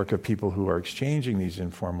the network of people who are exchanging these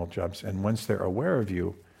informal jobs, and once they're aware of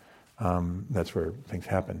you, that's where things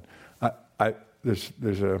happen. There's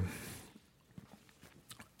a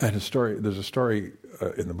story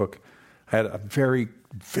in the book. I had a very,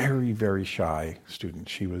 very, very shy student.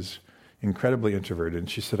 She was incredibly introverted, and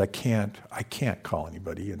she said, I can't call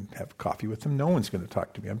anybody and have coffee with them. No one's going to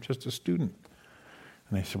talk to me. I'm just a student.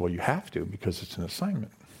 And I said, well, you have to, because it's an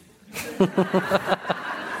assignment.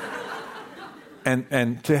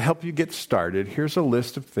 And to help you get started, here's a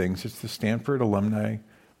list of things. It's the Stanford Alumni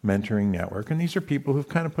Mentoring Network, and these are people who've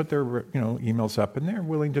kind of put their emails up, and they're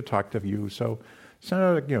willing to talk to you. So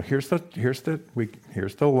here's the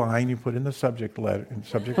line you put in the subject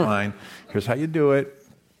line. Here's how you do it.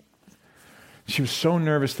 She was so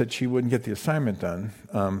nervous that she wouldn't get the assignment done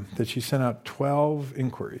that she sent out 12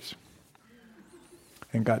 inquiries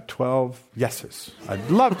and got 12 yeses. I'd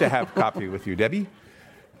love to have coffee with you, Debbie.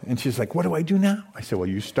 And she's like, what do I do now? I said, well,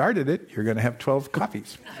 you started it. You're going to have 12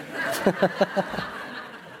 coffees.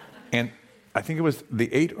 And I think it was the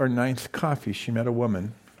 8th or 9th coffee, she met a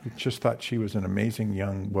woman who just thought she was an amazing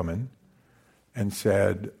young woman and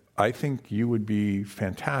said, I think you would be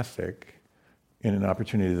fantastic in an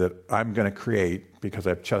opportunity that I'm going to create because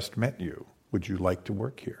I've just met you. Would you like to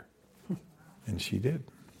work here? And she did.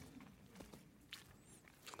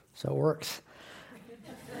 So it works.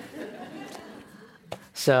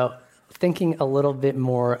 So thinking a little bit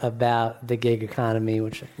more about the gig economy,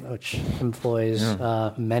 which employs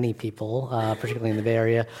many people, particularly in the Bay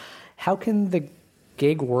Area, how can the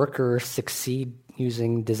gig worker succeed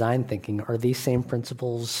using design thinking? Are these same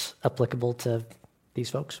principles applicable to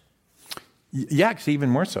these folks? Yeah, actually even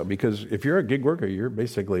more so, because if you're a gig worker, you're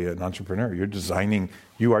basically an entrepreneur. You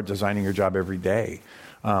are designing your job every day.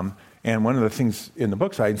 And one of the things in the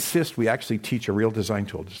books, I insist we actually teach a real design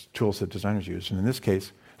tool, tools that designers use. And in this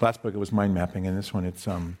case, last book it was mind mapping, and this one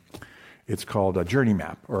it's called a journey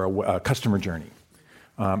map, or a customer journey.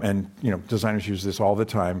 And designers use this all the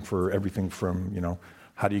time for everything from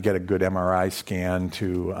how do you get a good MRI scan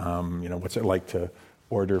to what's it like to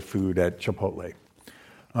order food at Chipotle.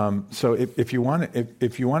 So if you want to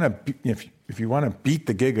beat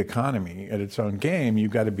the gig economy at its own game, you've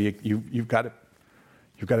got to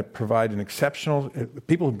provide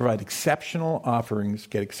people who provide exceptional offerings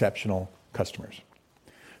get exceptional customers.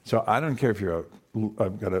 So I don't care if you're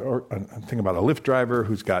thing about a Lyft driver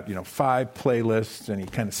who's got 5 playlists, and he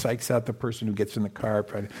kind of psychs out the person who gets in the car,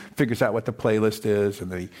 figures out what the playlist is,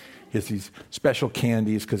 and then he has these special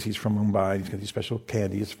candies because he's from Mumbai. He's got these special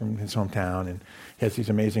candies from his hometown, and he has these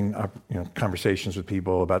amazing conversations with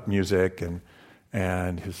people about music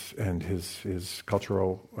and his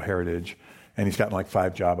cultural heritage, and he's gotten like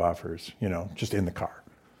 5 job offers, just in the car,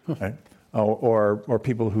 right? Or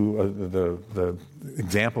people who the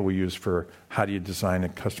example we use for how do you design a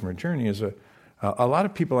customer journey is a lot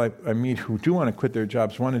of people I meet who do want to quit their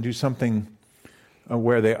jobs want to do something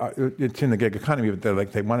where it's in the gig economy,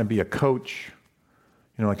 but they want to be a coach,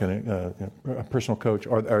 like a personal coach,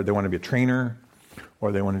 or they want to be a trainer,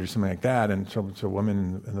 or they want to do something like that. And so it's a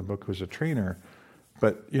woman in the book who's a trainer,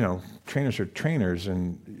 but trainers are trainers,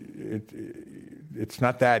 and it's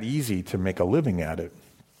not that easy to make a living at it.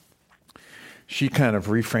 She kind of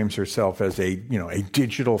reframes herself as a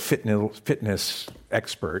digital fitness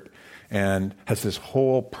expert, and has this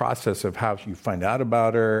whole process of how you find out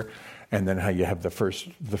about her, and then how you have the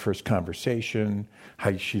first conversation.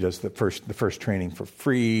 How she does the first training for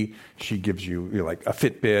free. She gives you, like a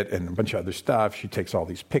Fitbit and a bunch of other stuff. She takes all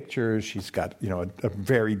these pictures. She's got a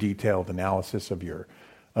very detailed analysis of your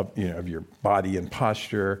body and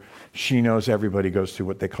posture. She knows everybody goes through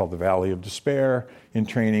what they call the valley of despair in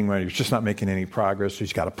training, where you're just not making any progress. So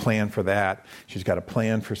she's got a plan for that. She's got a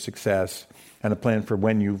plan for success, and a plan for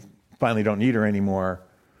when you finally don't need her anymore,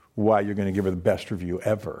 why you're going to give her the best review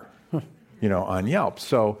ever, on Yelp.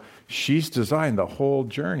 So she's designed the whole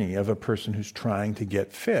journey of a person who's trying to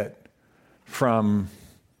get fit from,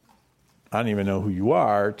 I don't even know who you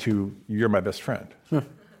are, to you're my best friend,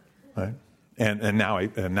 right? And now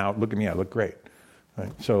look at me, I look great.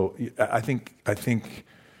 Right? So I think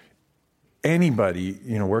anybody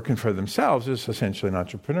working for themselves is essentially an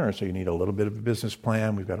entrepreneur. So you need a little bit of a business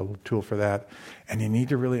plan. We've got a little tool for that, and you need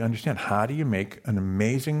to really understand how do you make an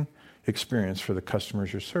amazing experience for the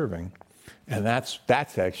customers you're serving, and that's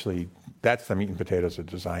the meat and potatoes of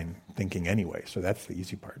design thinking anyway. So that's the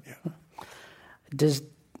easy part. Yeah. Does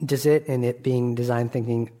it, and it being design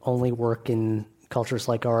thinking, only work in cultures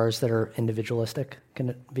like ours that are individualistic? Can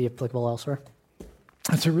it be applicable elsewhere?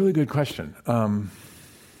 That's a really good question. I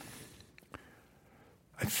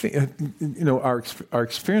think our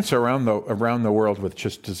experience around the world with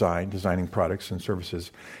just designing products and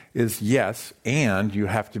services is yes, and you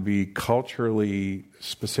have to be culturally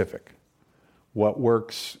specific. What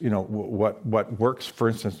works, what works, for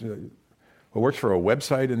instance, what works for a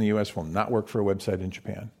website in the U.S. will not work for a website in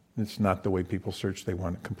Japan. It's not the way people search. They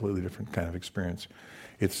want a completely different kind of experience.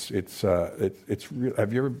 It's real.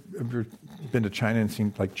 Have you ever been to China and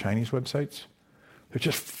seen like Chinese websites? They're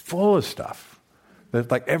just full of stuff.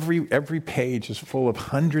 Like every page is full of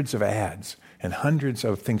hundreds of ads and hundreds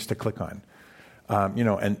of things to click on.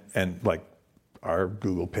 And like our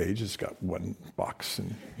Google page has got one box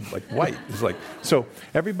and like white. It's like, so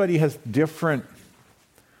everybody has different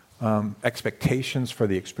expectations for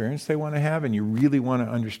the experience they want to have, and you really want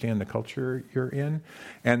to understand the culture you're in.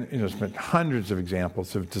 And there's been hundreds of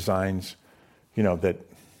examples of designs, that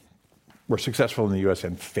were successful in the U.S.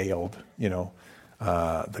 and failed.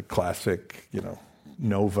 The classic,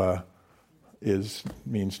 Nova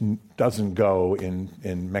means doesn't go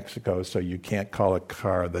in Mexico, so you can't call a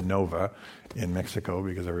car the Nova in Mexico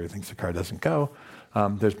because everybody thinks the car doesn't go.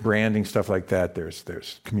 There's branding stuff like that.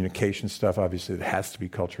 There's communication stuff. Obviously, it has to be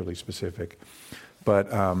culturally specific. But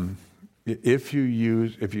if you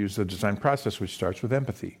use the design process, which starts with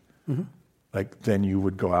empathy, then you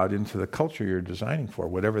would go out into the culture you're designing for,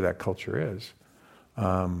 whatever that culture is,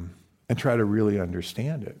 and try to really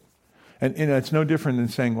understand it. And it's no different than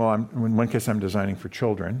saying, well, in one case I'm designing for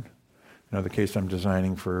children, in another case I'm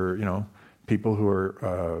designing for people who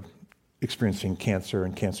are experiencing cancer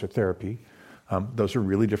and cancer therapy. Those are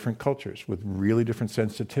really different cultures with really different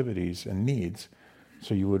sensitivities and needs.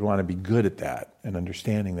 So you would want to be good at that and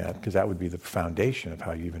understanding that, because that would be the foundation of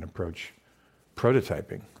how you even approach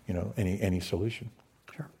prototyping, any solution.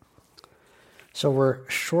 Sure. So we're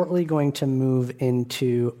shortly going to move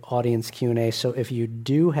into audience Q&A. So if you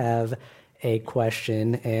do have a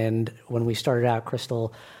question, and when we started out,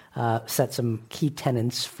 Crystal set some key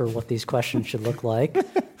tenets for what these questions should look like.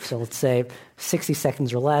 So let's say 60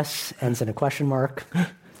 seconds or less, ends in a question mark.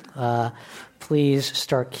 Please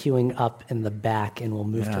start queuing up in the back, and we'll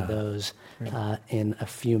move to those in a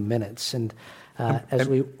few minutes. And as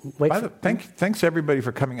we wait thanks everybody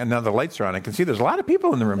for coming. And now the lights are on. I can see there's a lot of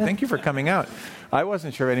people in the room. Thank you for coming out. I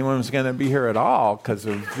wasn't sure anyone was going to be here at all because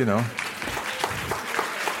of,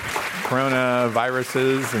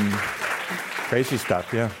 coronaviruses and crazy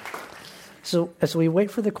stuff, yeah. So as we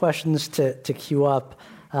wait for the questions to queue up,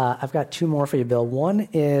 I've got two more for you, Bill. One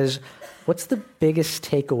is, what's the biggest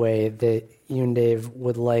takeaway that you and Dave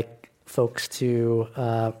would like folks to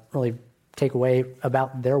really take away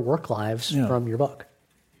about their work lives from your book?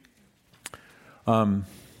 The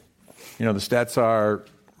stats are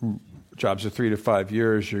jobs of 3 to 5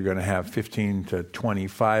 years, you're going to have 15 to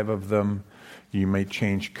 25 of them. You may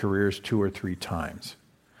change careers 2 or 3 times.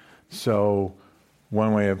 So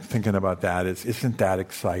one way of thinking about that is, isn't that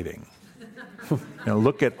exciting?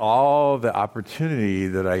 Look at all the opportunity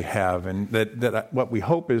that I have, and what we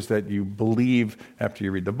hope is that you believe after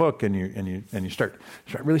you read the book and you start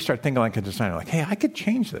thinking like a designer, like, hey, I could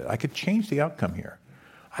change that. I could change the outcome here.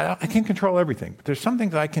 I can't control everything, but there's some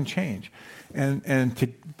things I can change. And to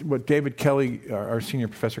what David Kelly, our senior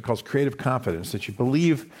professor, calls creative confidence, that you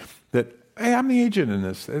believe that, hey, I'm the agent in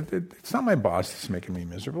this. It's not my boss that's making me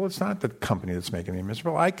miserable. It's not the company that's making me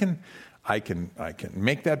miserable. I can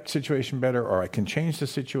make that situation better, or I can change the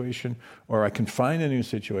situation, or I can find a new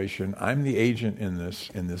situation. I'm the agent in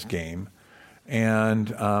this game, and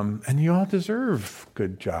you all deserve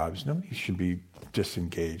good jobs. Nobody should be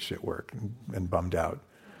disengaged at work and bummed out.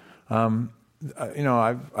 I've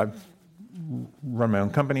run my own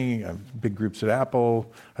company. I've big groups at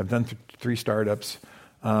Apple. I've done 3 startups.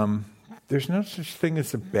 There's no such thing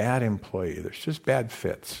as a bad employee. There's just bad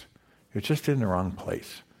fits. You're just in the wrong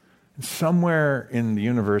place. And somewhere in the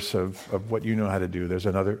universe of what you know how to do, there's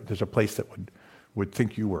a place that would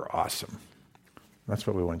think you were awesome. That's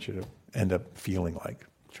what we want you to end up feeling like.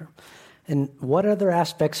 Sure. And what other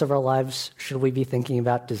aspects of our lives should we be thinking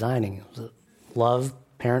about designing? Is it love,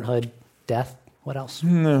 parenthood, death? What else?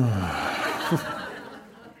 No.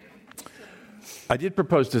 I did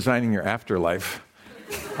propose designing your afterlife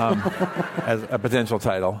as a potential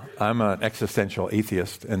title. I'm an existential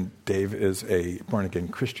atheist, and Dave is a born-again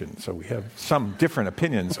Christian, so we have some different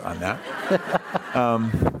opinions on that.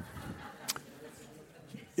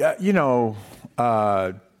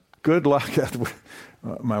 Good luck.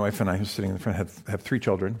 My wife and I, who's sitting in the front, have 3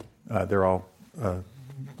 children. They're all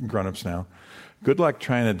grown-ups now. Good luck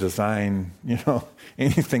trying to design,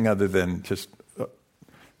 anything other than just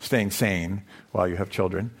staying sane while you have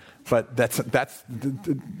children. But that's.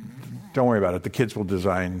 Don't worry about it. The kids will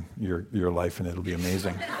design your life, and it'll be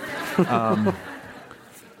amazing.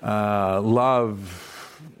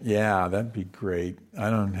 Love, yeah, that'd be great. I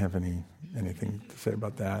don't have anything to say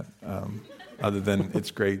about that, other than it's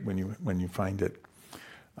great when you find it.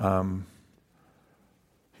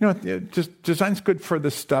 Just design's good for the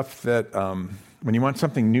stuff that when you want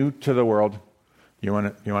something new to the world, you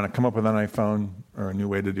want to come up with an iPhone or a new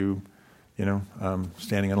way to do,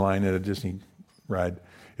 standing in line at a Disney ride.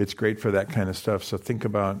 It's great for that kind of stuff. So think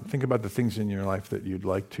about the things in your life that you'd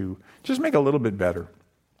like to just make a little bit better.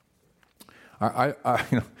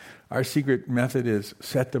 Our secret method is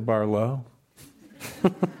set the bar low,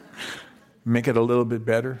 make it a little bit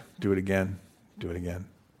better, do it again, do it again,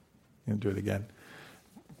 and do it again.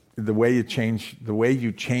 The way you change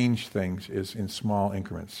things is in small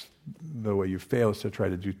increments. The way you fail is to try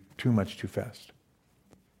to do too much too fast.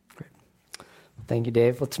 Great. Thank you,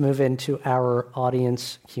 Dave. Let's move into our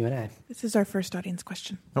audience Q&A. This is our first audience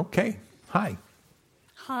question. Okay. Hi.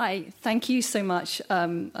 Hi. Thank you so much.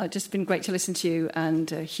 Just been great to listen to you,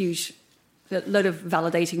 and a load of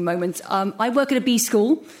validating moments. I work at a B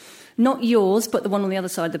school, not yours, but the one on the other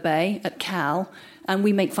side of the bay at Cal. And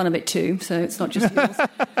we make fun of it too, so it's not just yours.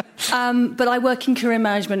 But I work in career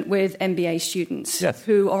management with MBA students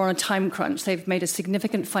who are on a time crunch. They've made a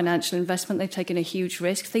significant financial investment. They've taken a huge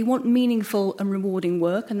risk. They want meaningful and rewarding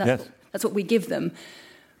work, and that's what we give them.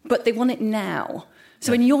 But they want it now.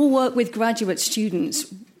 So in your work with graduate students,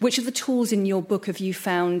 which of the tools in your book have you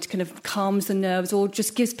found kind of calms the nerves or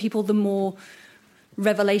just gives people the more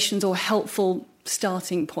revelations or helpful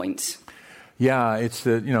starting points? Yeah, it's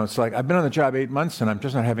like I've been on the job 8 months and I'm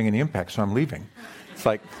just not having any impact, so I'm leaving. It's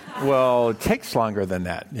like, well, it takes longer than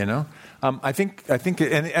that, I think, it's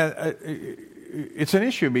an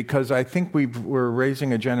issue because I think we're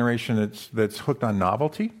raising a generation that's hooked on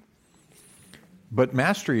novelty, but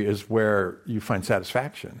mastery is where you find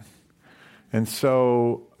satisfaction. And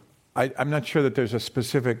so I'm not sure that there's a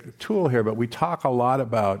specific tool here, but we talk a lot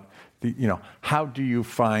about how do you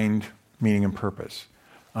find meaning and purpose?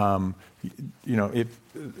 People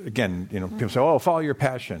say, "Oh, follow your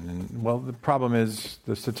passion." And well, the problem is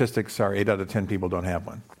the statistics are 8 out of 10 people don't have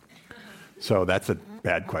one. So that's a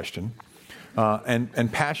bad question.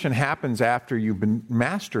 And passion happens after you've been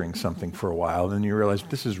mastering something for a while, and you realize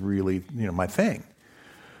this is really, my thing.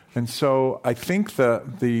 And so I think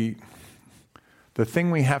the the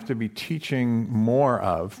thing we have to be teaching more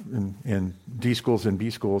of in D schools and B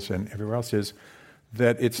schools and everywhere else is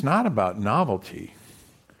that it's not about novelty,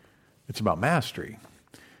 it's about mastery.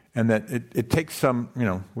 And that it takes some,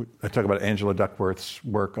 I talk about Angela Duckworth's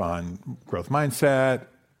work on growth mindset,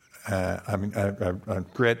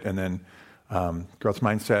 grit, and then growth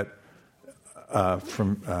mindset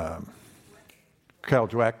from Carol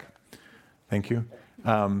Dweck. Thank you.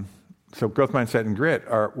 So growth mindset and grit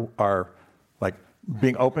are like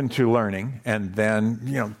being open to learning and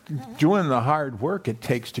then, doing the hard work it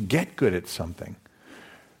takes to get good at something.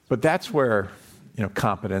 But that's where,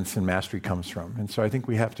 competence and mastery comes from. And so I think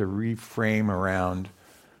we have to reframe around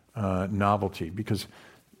novelty because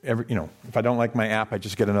if I don't like my app, I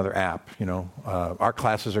just get another app. Our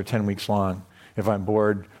classes are 10 weeks long. If I'm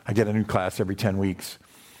bored, I get a new class every 10 weeks.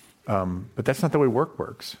 But that's not the way work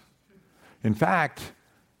works. In fact,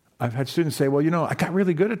 I've had students say, well, I got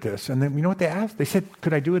really good at this. And then you know what they asked? They said,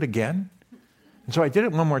 could I do it again? And so I did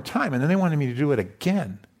it one more time, and then they wanted me to do it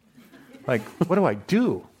again. Like, what do I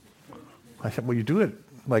do? I said, well, you do it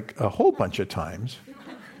like a whole bunch of times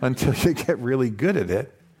until you get really good at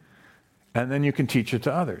it, and then you can teach it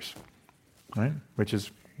to others, right? Which is,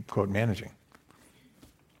 quote, managing.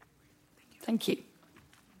 Thank you.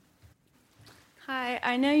 Hi,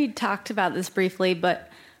 I know you talked about this briefly, but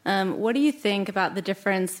what do you think about the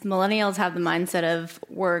difference? Millennials have the mindset of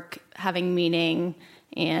work having meaning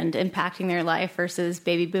and impacting their life versus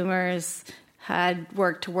baby boomers had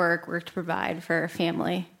work to provide for a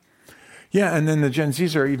family. Yeah, and then the Gen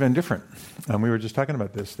Zs are even different. We were just talking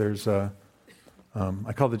about this. There's I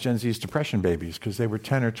call the Gen Zs depression babies because they were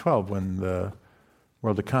 10 or 12 when the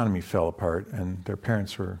world economy fell apart and their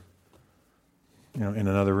parents were, in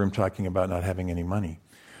another room talking about not having any money.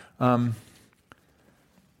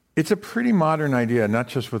 It's a pretty modern idea, not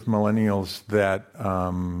just with millennials, that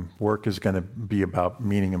work is going to be about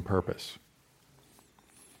meaning and purpose.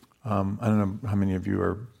 I don't know how many of you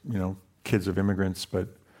are, kids of immigrants, but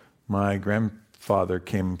my grandfather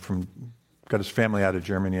got his family out of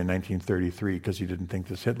Germany in 1933 because he didn't think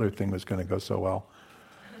this Hitler thing was going to go so well.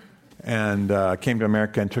 And came to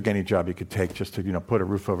America and took any job he could take just to, put a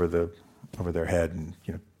roof over their head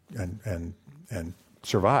and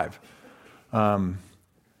survive.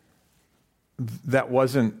 That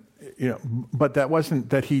wasn't, but that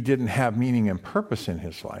wasn't that he didn't have meaning and purpose in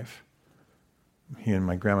his life. He and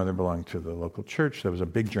my grandmother belonged to the local church. There was a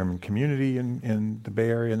big German community in the Bay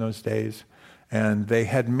Area in those days, and they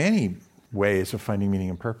had many ways of finding meaning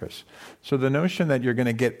and purpose. So the notion that you're going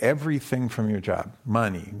to get everything from your job,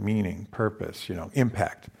 money, meaning, purpose,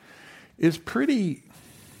 impact, is pretty...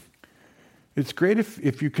 It's great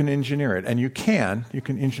if you can engineer it, and you can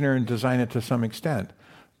engineer and design it to some extent,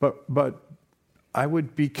 but I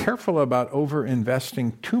would be careful about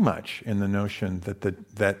over-investing too much in the notion that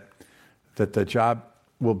the job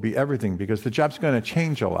will be everything, because the job's going to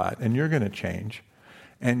change a lot, and you're going to change.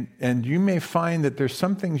 And you may find that there's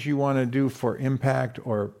some things you want to do for impact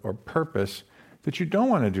or purpose that you don't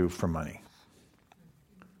want to do for money.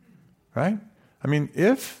 Right? I mean,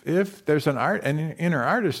 if there's an inner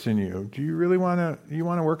artist in you, do you really want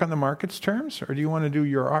to work on the market's terms, or do you want to do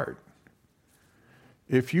your art?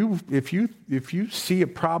 If you see a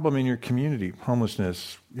problem in your community,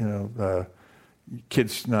 homelessness,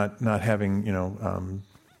 kids not having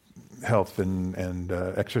health and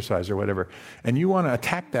exercise or whatever, and you want to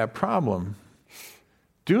attack that problem,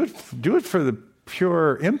 do it for the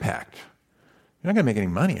pure impact. You're not going to make any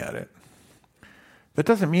money at it. That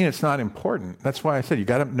doesn't mean it's not important. That's why I said you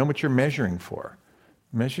got to know what you're measuring for.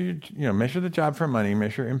 Measure the job for money.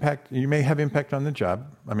 Measure impact. You may have impact on the job.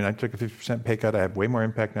 I mean, I took a 50% pay cut. I have way more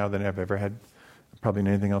impact now than I've ever had, probably in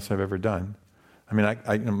anything else I've ever done. I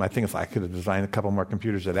mean, my thing is I could have designed a couple more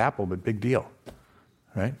computers at Apple, but big deal,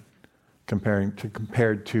 right? Compared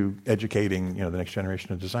to educating the next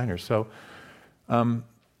generation of designers. So,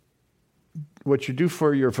 what you do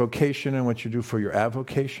for your vocation and what you do for your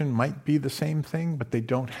avocation might be the same thing, but they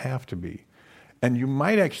don't have to be. And you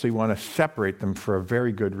might actually want to separate them for a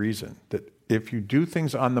very good reason. That if you do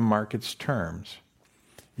things on the market's terms,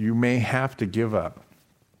 you may have to give up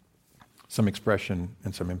some expression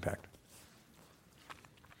and some impact.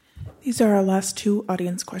 These are our last two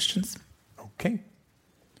audience questions. Okay.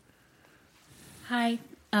 Hi.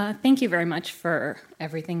 Thank you very much for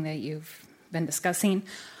everything that you've been discussing.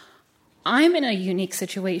 I'm in a unique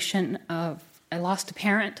situation of I lost a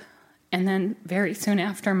parent, and then very soon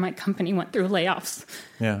after, my company went through layoffs.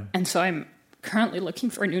 Yeah. And so I'm currently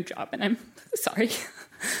looking for a new job, and I'm sorry.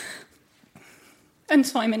 And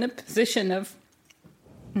so I'm in a position of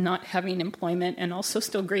not having employment and also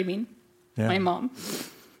still grieving my mom.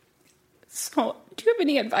 So do you have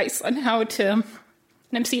any advice on how to, and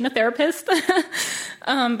I'm seeing a therapist,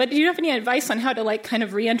 but do you have any advice on how to like kind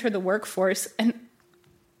of re-enter the workforce and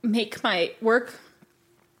make my work,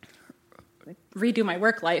 redo my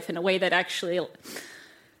work life in a way that actually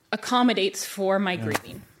accommodates for my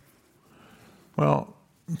grieving? Well,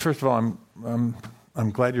 first of all,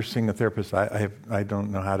 I'm glad you're seeing a therapist. I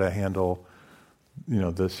don't know how to handle,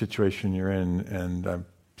 the situation you're in, and I'm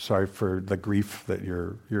sorry for the grief that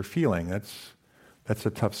you're feeling. That's a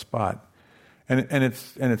tough spot, and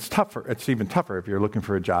it's tougher. It's even tougher if you're looking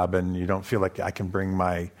for a job and you don't feel like I can bring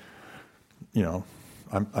my,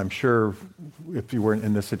 I'm sure if you weren't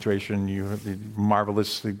in this situation, you have a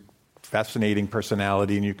marvelously fascinating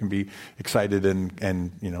personality, and you can be excited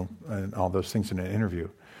and all those things in an interview.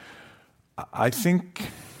 I think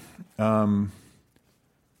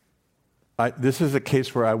this is a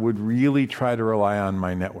case where I would really try to rely on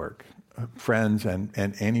my network, friends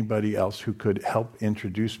and anybody else who could help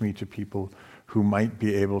introduce me to people who might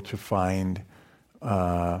be able to find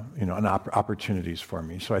opportunities for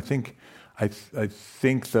me. So I think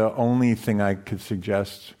the only thing I could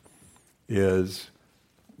suggest is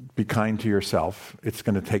be kind to yourself. It's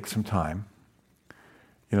going to take some time.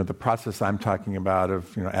 The process I'm talking about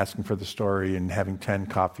of asking for the story and having 10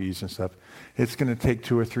 coffees and stuff, it's going to take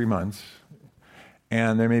 2 or 3 months.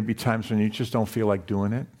 And there may be times when you just don't feel like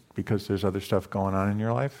doing it because there's other stuff going on in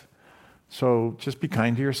your life. So just be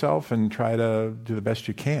kind to yourself and try to do the best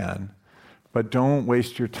you can. But don't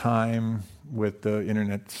waste your time with the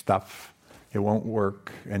internet stuff. It won't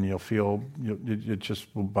work, and it just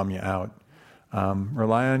will bum you out.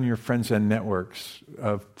 Rely on your friends and networks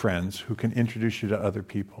of friends who can introduce you to other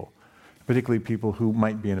people, particularly people who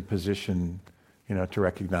might be in a position, to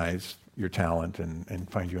recognize your talent and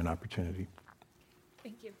find you an opportunity.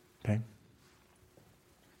 Thank you. Okay.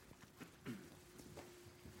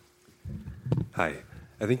 Hi.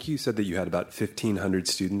 I think you said that you had about 1,500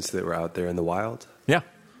 students that were out there in the wild. Yeah.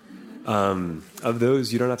 Of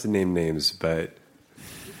those, you don't have to name names, but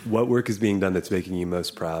what work is being done that's making you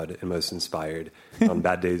most proud and most inspired on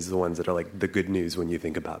bad days, the ones that are like the good news when you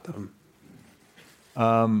think about them?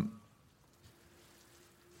 Well,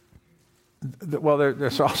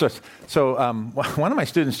 there's also... So one of my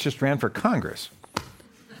students just ran for Congress.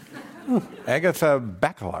 Agatha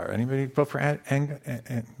Bacalar. Anybody vote for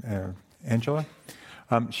Angela?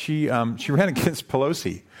 She ran against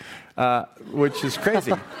Pelosi, which is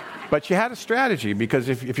crazy. But she had a strategy, because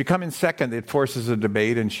if you come in second, it forces a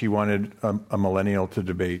debate, and she wanted a millennial to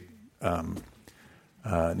debate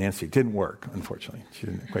Nancy. It didn't work, unfortunately. She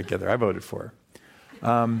didn't quite get there. I voted for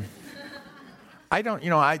her. I don't,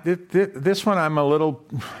 this one I'm a little,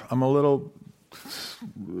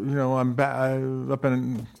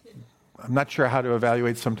 I'm not sure how to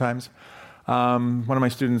evaluate sometimes. One of my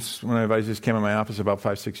students, one of my advisors, came in my office about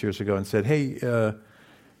 5-6 years ago and said, hey,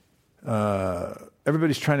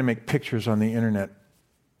 everybody's trying to make pictures on the internet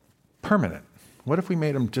permanent. What if we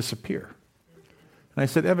made them disappear? And I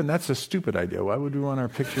said, Evan, that's a stupid idea. Why would we want our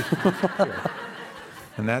pictures to disappear?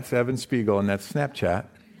 And that's Evan Spiegel, and that's Snapchat.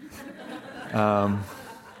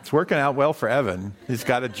 It's working out well for Evan. He's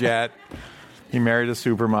got a jet. He married a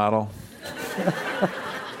supermodel.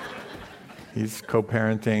 He's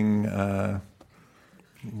co-parenting,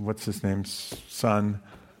 what's his name's son.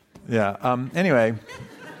 Yeah. Anyway,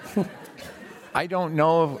 I don't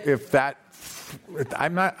know if that.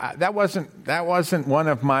 I'm not. That wasn't one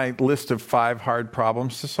of my list of 5 hard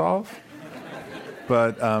problems to solve.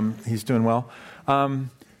 But he's doing well.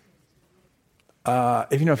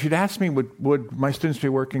 If you'd asked me, would my students be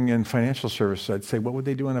working in financial services, I'd say, what would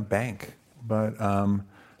they do in a bank? But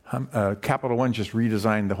Capital One just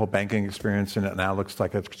redesigned the whole banking experience, and it now looks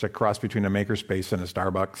like it's a cross between a makerspace and a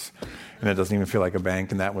Starbucks, and it doesn't even feel like a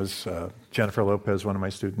bank. And that was Jennifer Lopez, one of my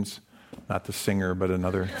students, not the singer, but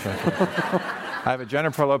another. I have a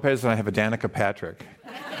Jennifer Lopez and I have a Danica Patrick.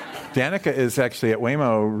 Danica is actually at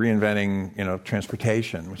Waymo reinventing,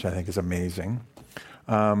 transportation, which I think is amazing.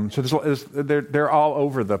 So they're all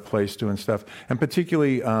over the place doing stuff, and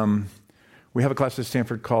particularly. We have a class at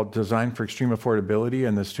Stanford called Design for Extreme Affordability,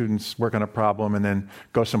 and the students work on a problem and then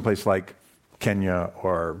go someplace like Kenya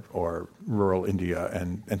or rural India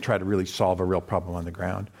and try to really solve a real problem on the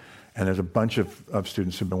ground. And there's a bunch of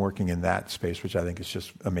students who've been working in that space, which I think is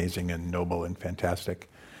just amazing and noble and fantastic.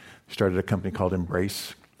 Started a company called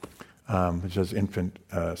Embrace, which does infant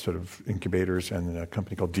sort of incubators, and a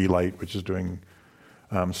company called D-Light, which is doing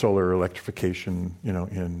solar electrification,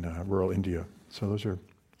 in rural India. So those are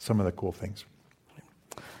some of the cool things.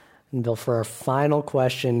 And Bill, for our final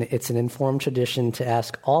question, it's an informed tradition to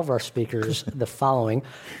ask all of our speakers the following.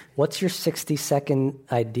 What's your 60-second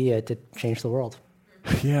idea to change the world?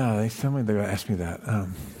 Yeah, somebody they asked me that.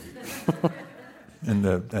 And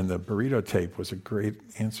the burrito tape was a great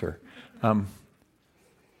answer.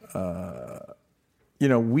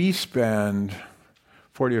 We spend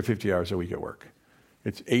 40 or 50 hours a week at work.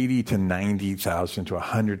 It's 80 to 90,000 to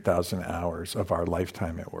 100,000 hours of our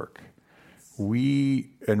lifetime at work.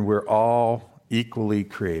 We're all equally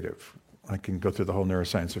creative. I can go through the whole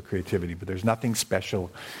neuroscience of creativity, but there's nothing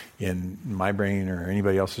special in my brain or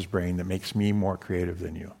anybody else's brain that makes me more creative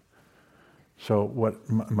than you. So what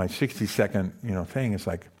my 60-second thing is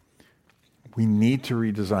like, we need to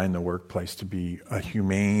redesign the workplace to be a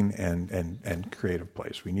humane and creative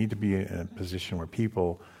place. We need to be in a position where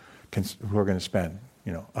people who are going to spend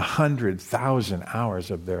 100,000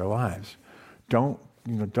 hours of their lives don't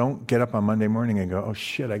get up on Monday morning and go, oh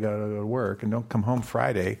shit, I got to go to work, and don't come home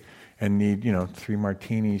Friday and need 3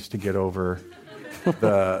 martinis to get over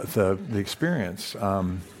the experience.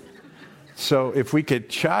 So if we could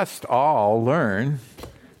just all learn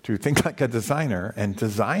to think like a designer and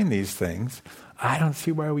design these things, I don't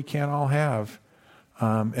see why we can't all have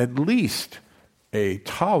at least a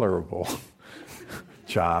tolerable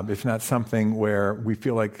job, if not something where we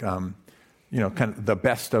feel like kind of the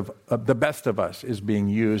best of us is being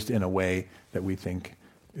used in a way that we think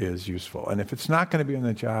is useful. And if it's not going to be on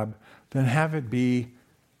the job, then have it be,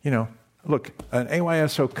 look, an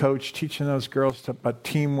AYSO coach teaching those girls about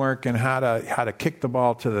teamwork and how to kick the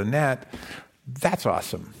ball to the net. That's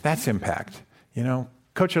awesome. That's impact.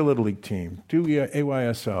 Coach a Little League team. Do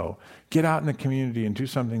AYSO. Get out in the community and do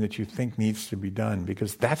something that you think needs to be done,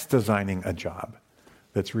 because that's designing a job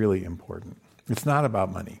that's really important. It's not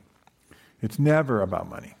about money. It's never about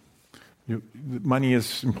money. Money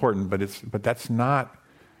is important, but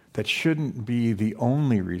that shouldn't be the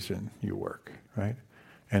only reason you work, right?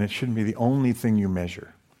 And it shouldn't be the only thing you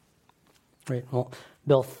measure. Great. Well,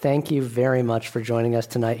 Bill, thank you very much for joining us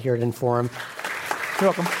tonight here at Inforum. You're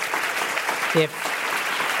welcome.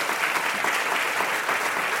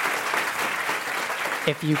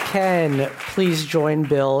 If you can, please join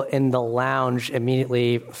Bill in the lounge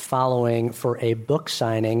immediately following for a book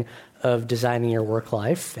signing of Designing Your Work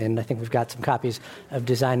Life. And I think we've got some copies of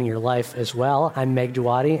Designing Your Life as well. I'm Meg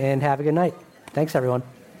Duwadi, and have a good night. Thanks, everyone.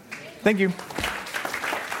 Thank you. Hey,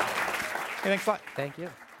 thanks a lot. Thank you.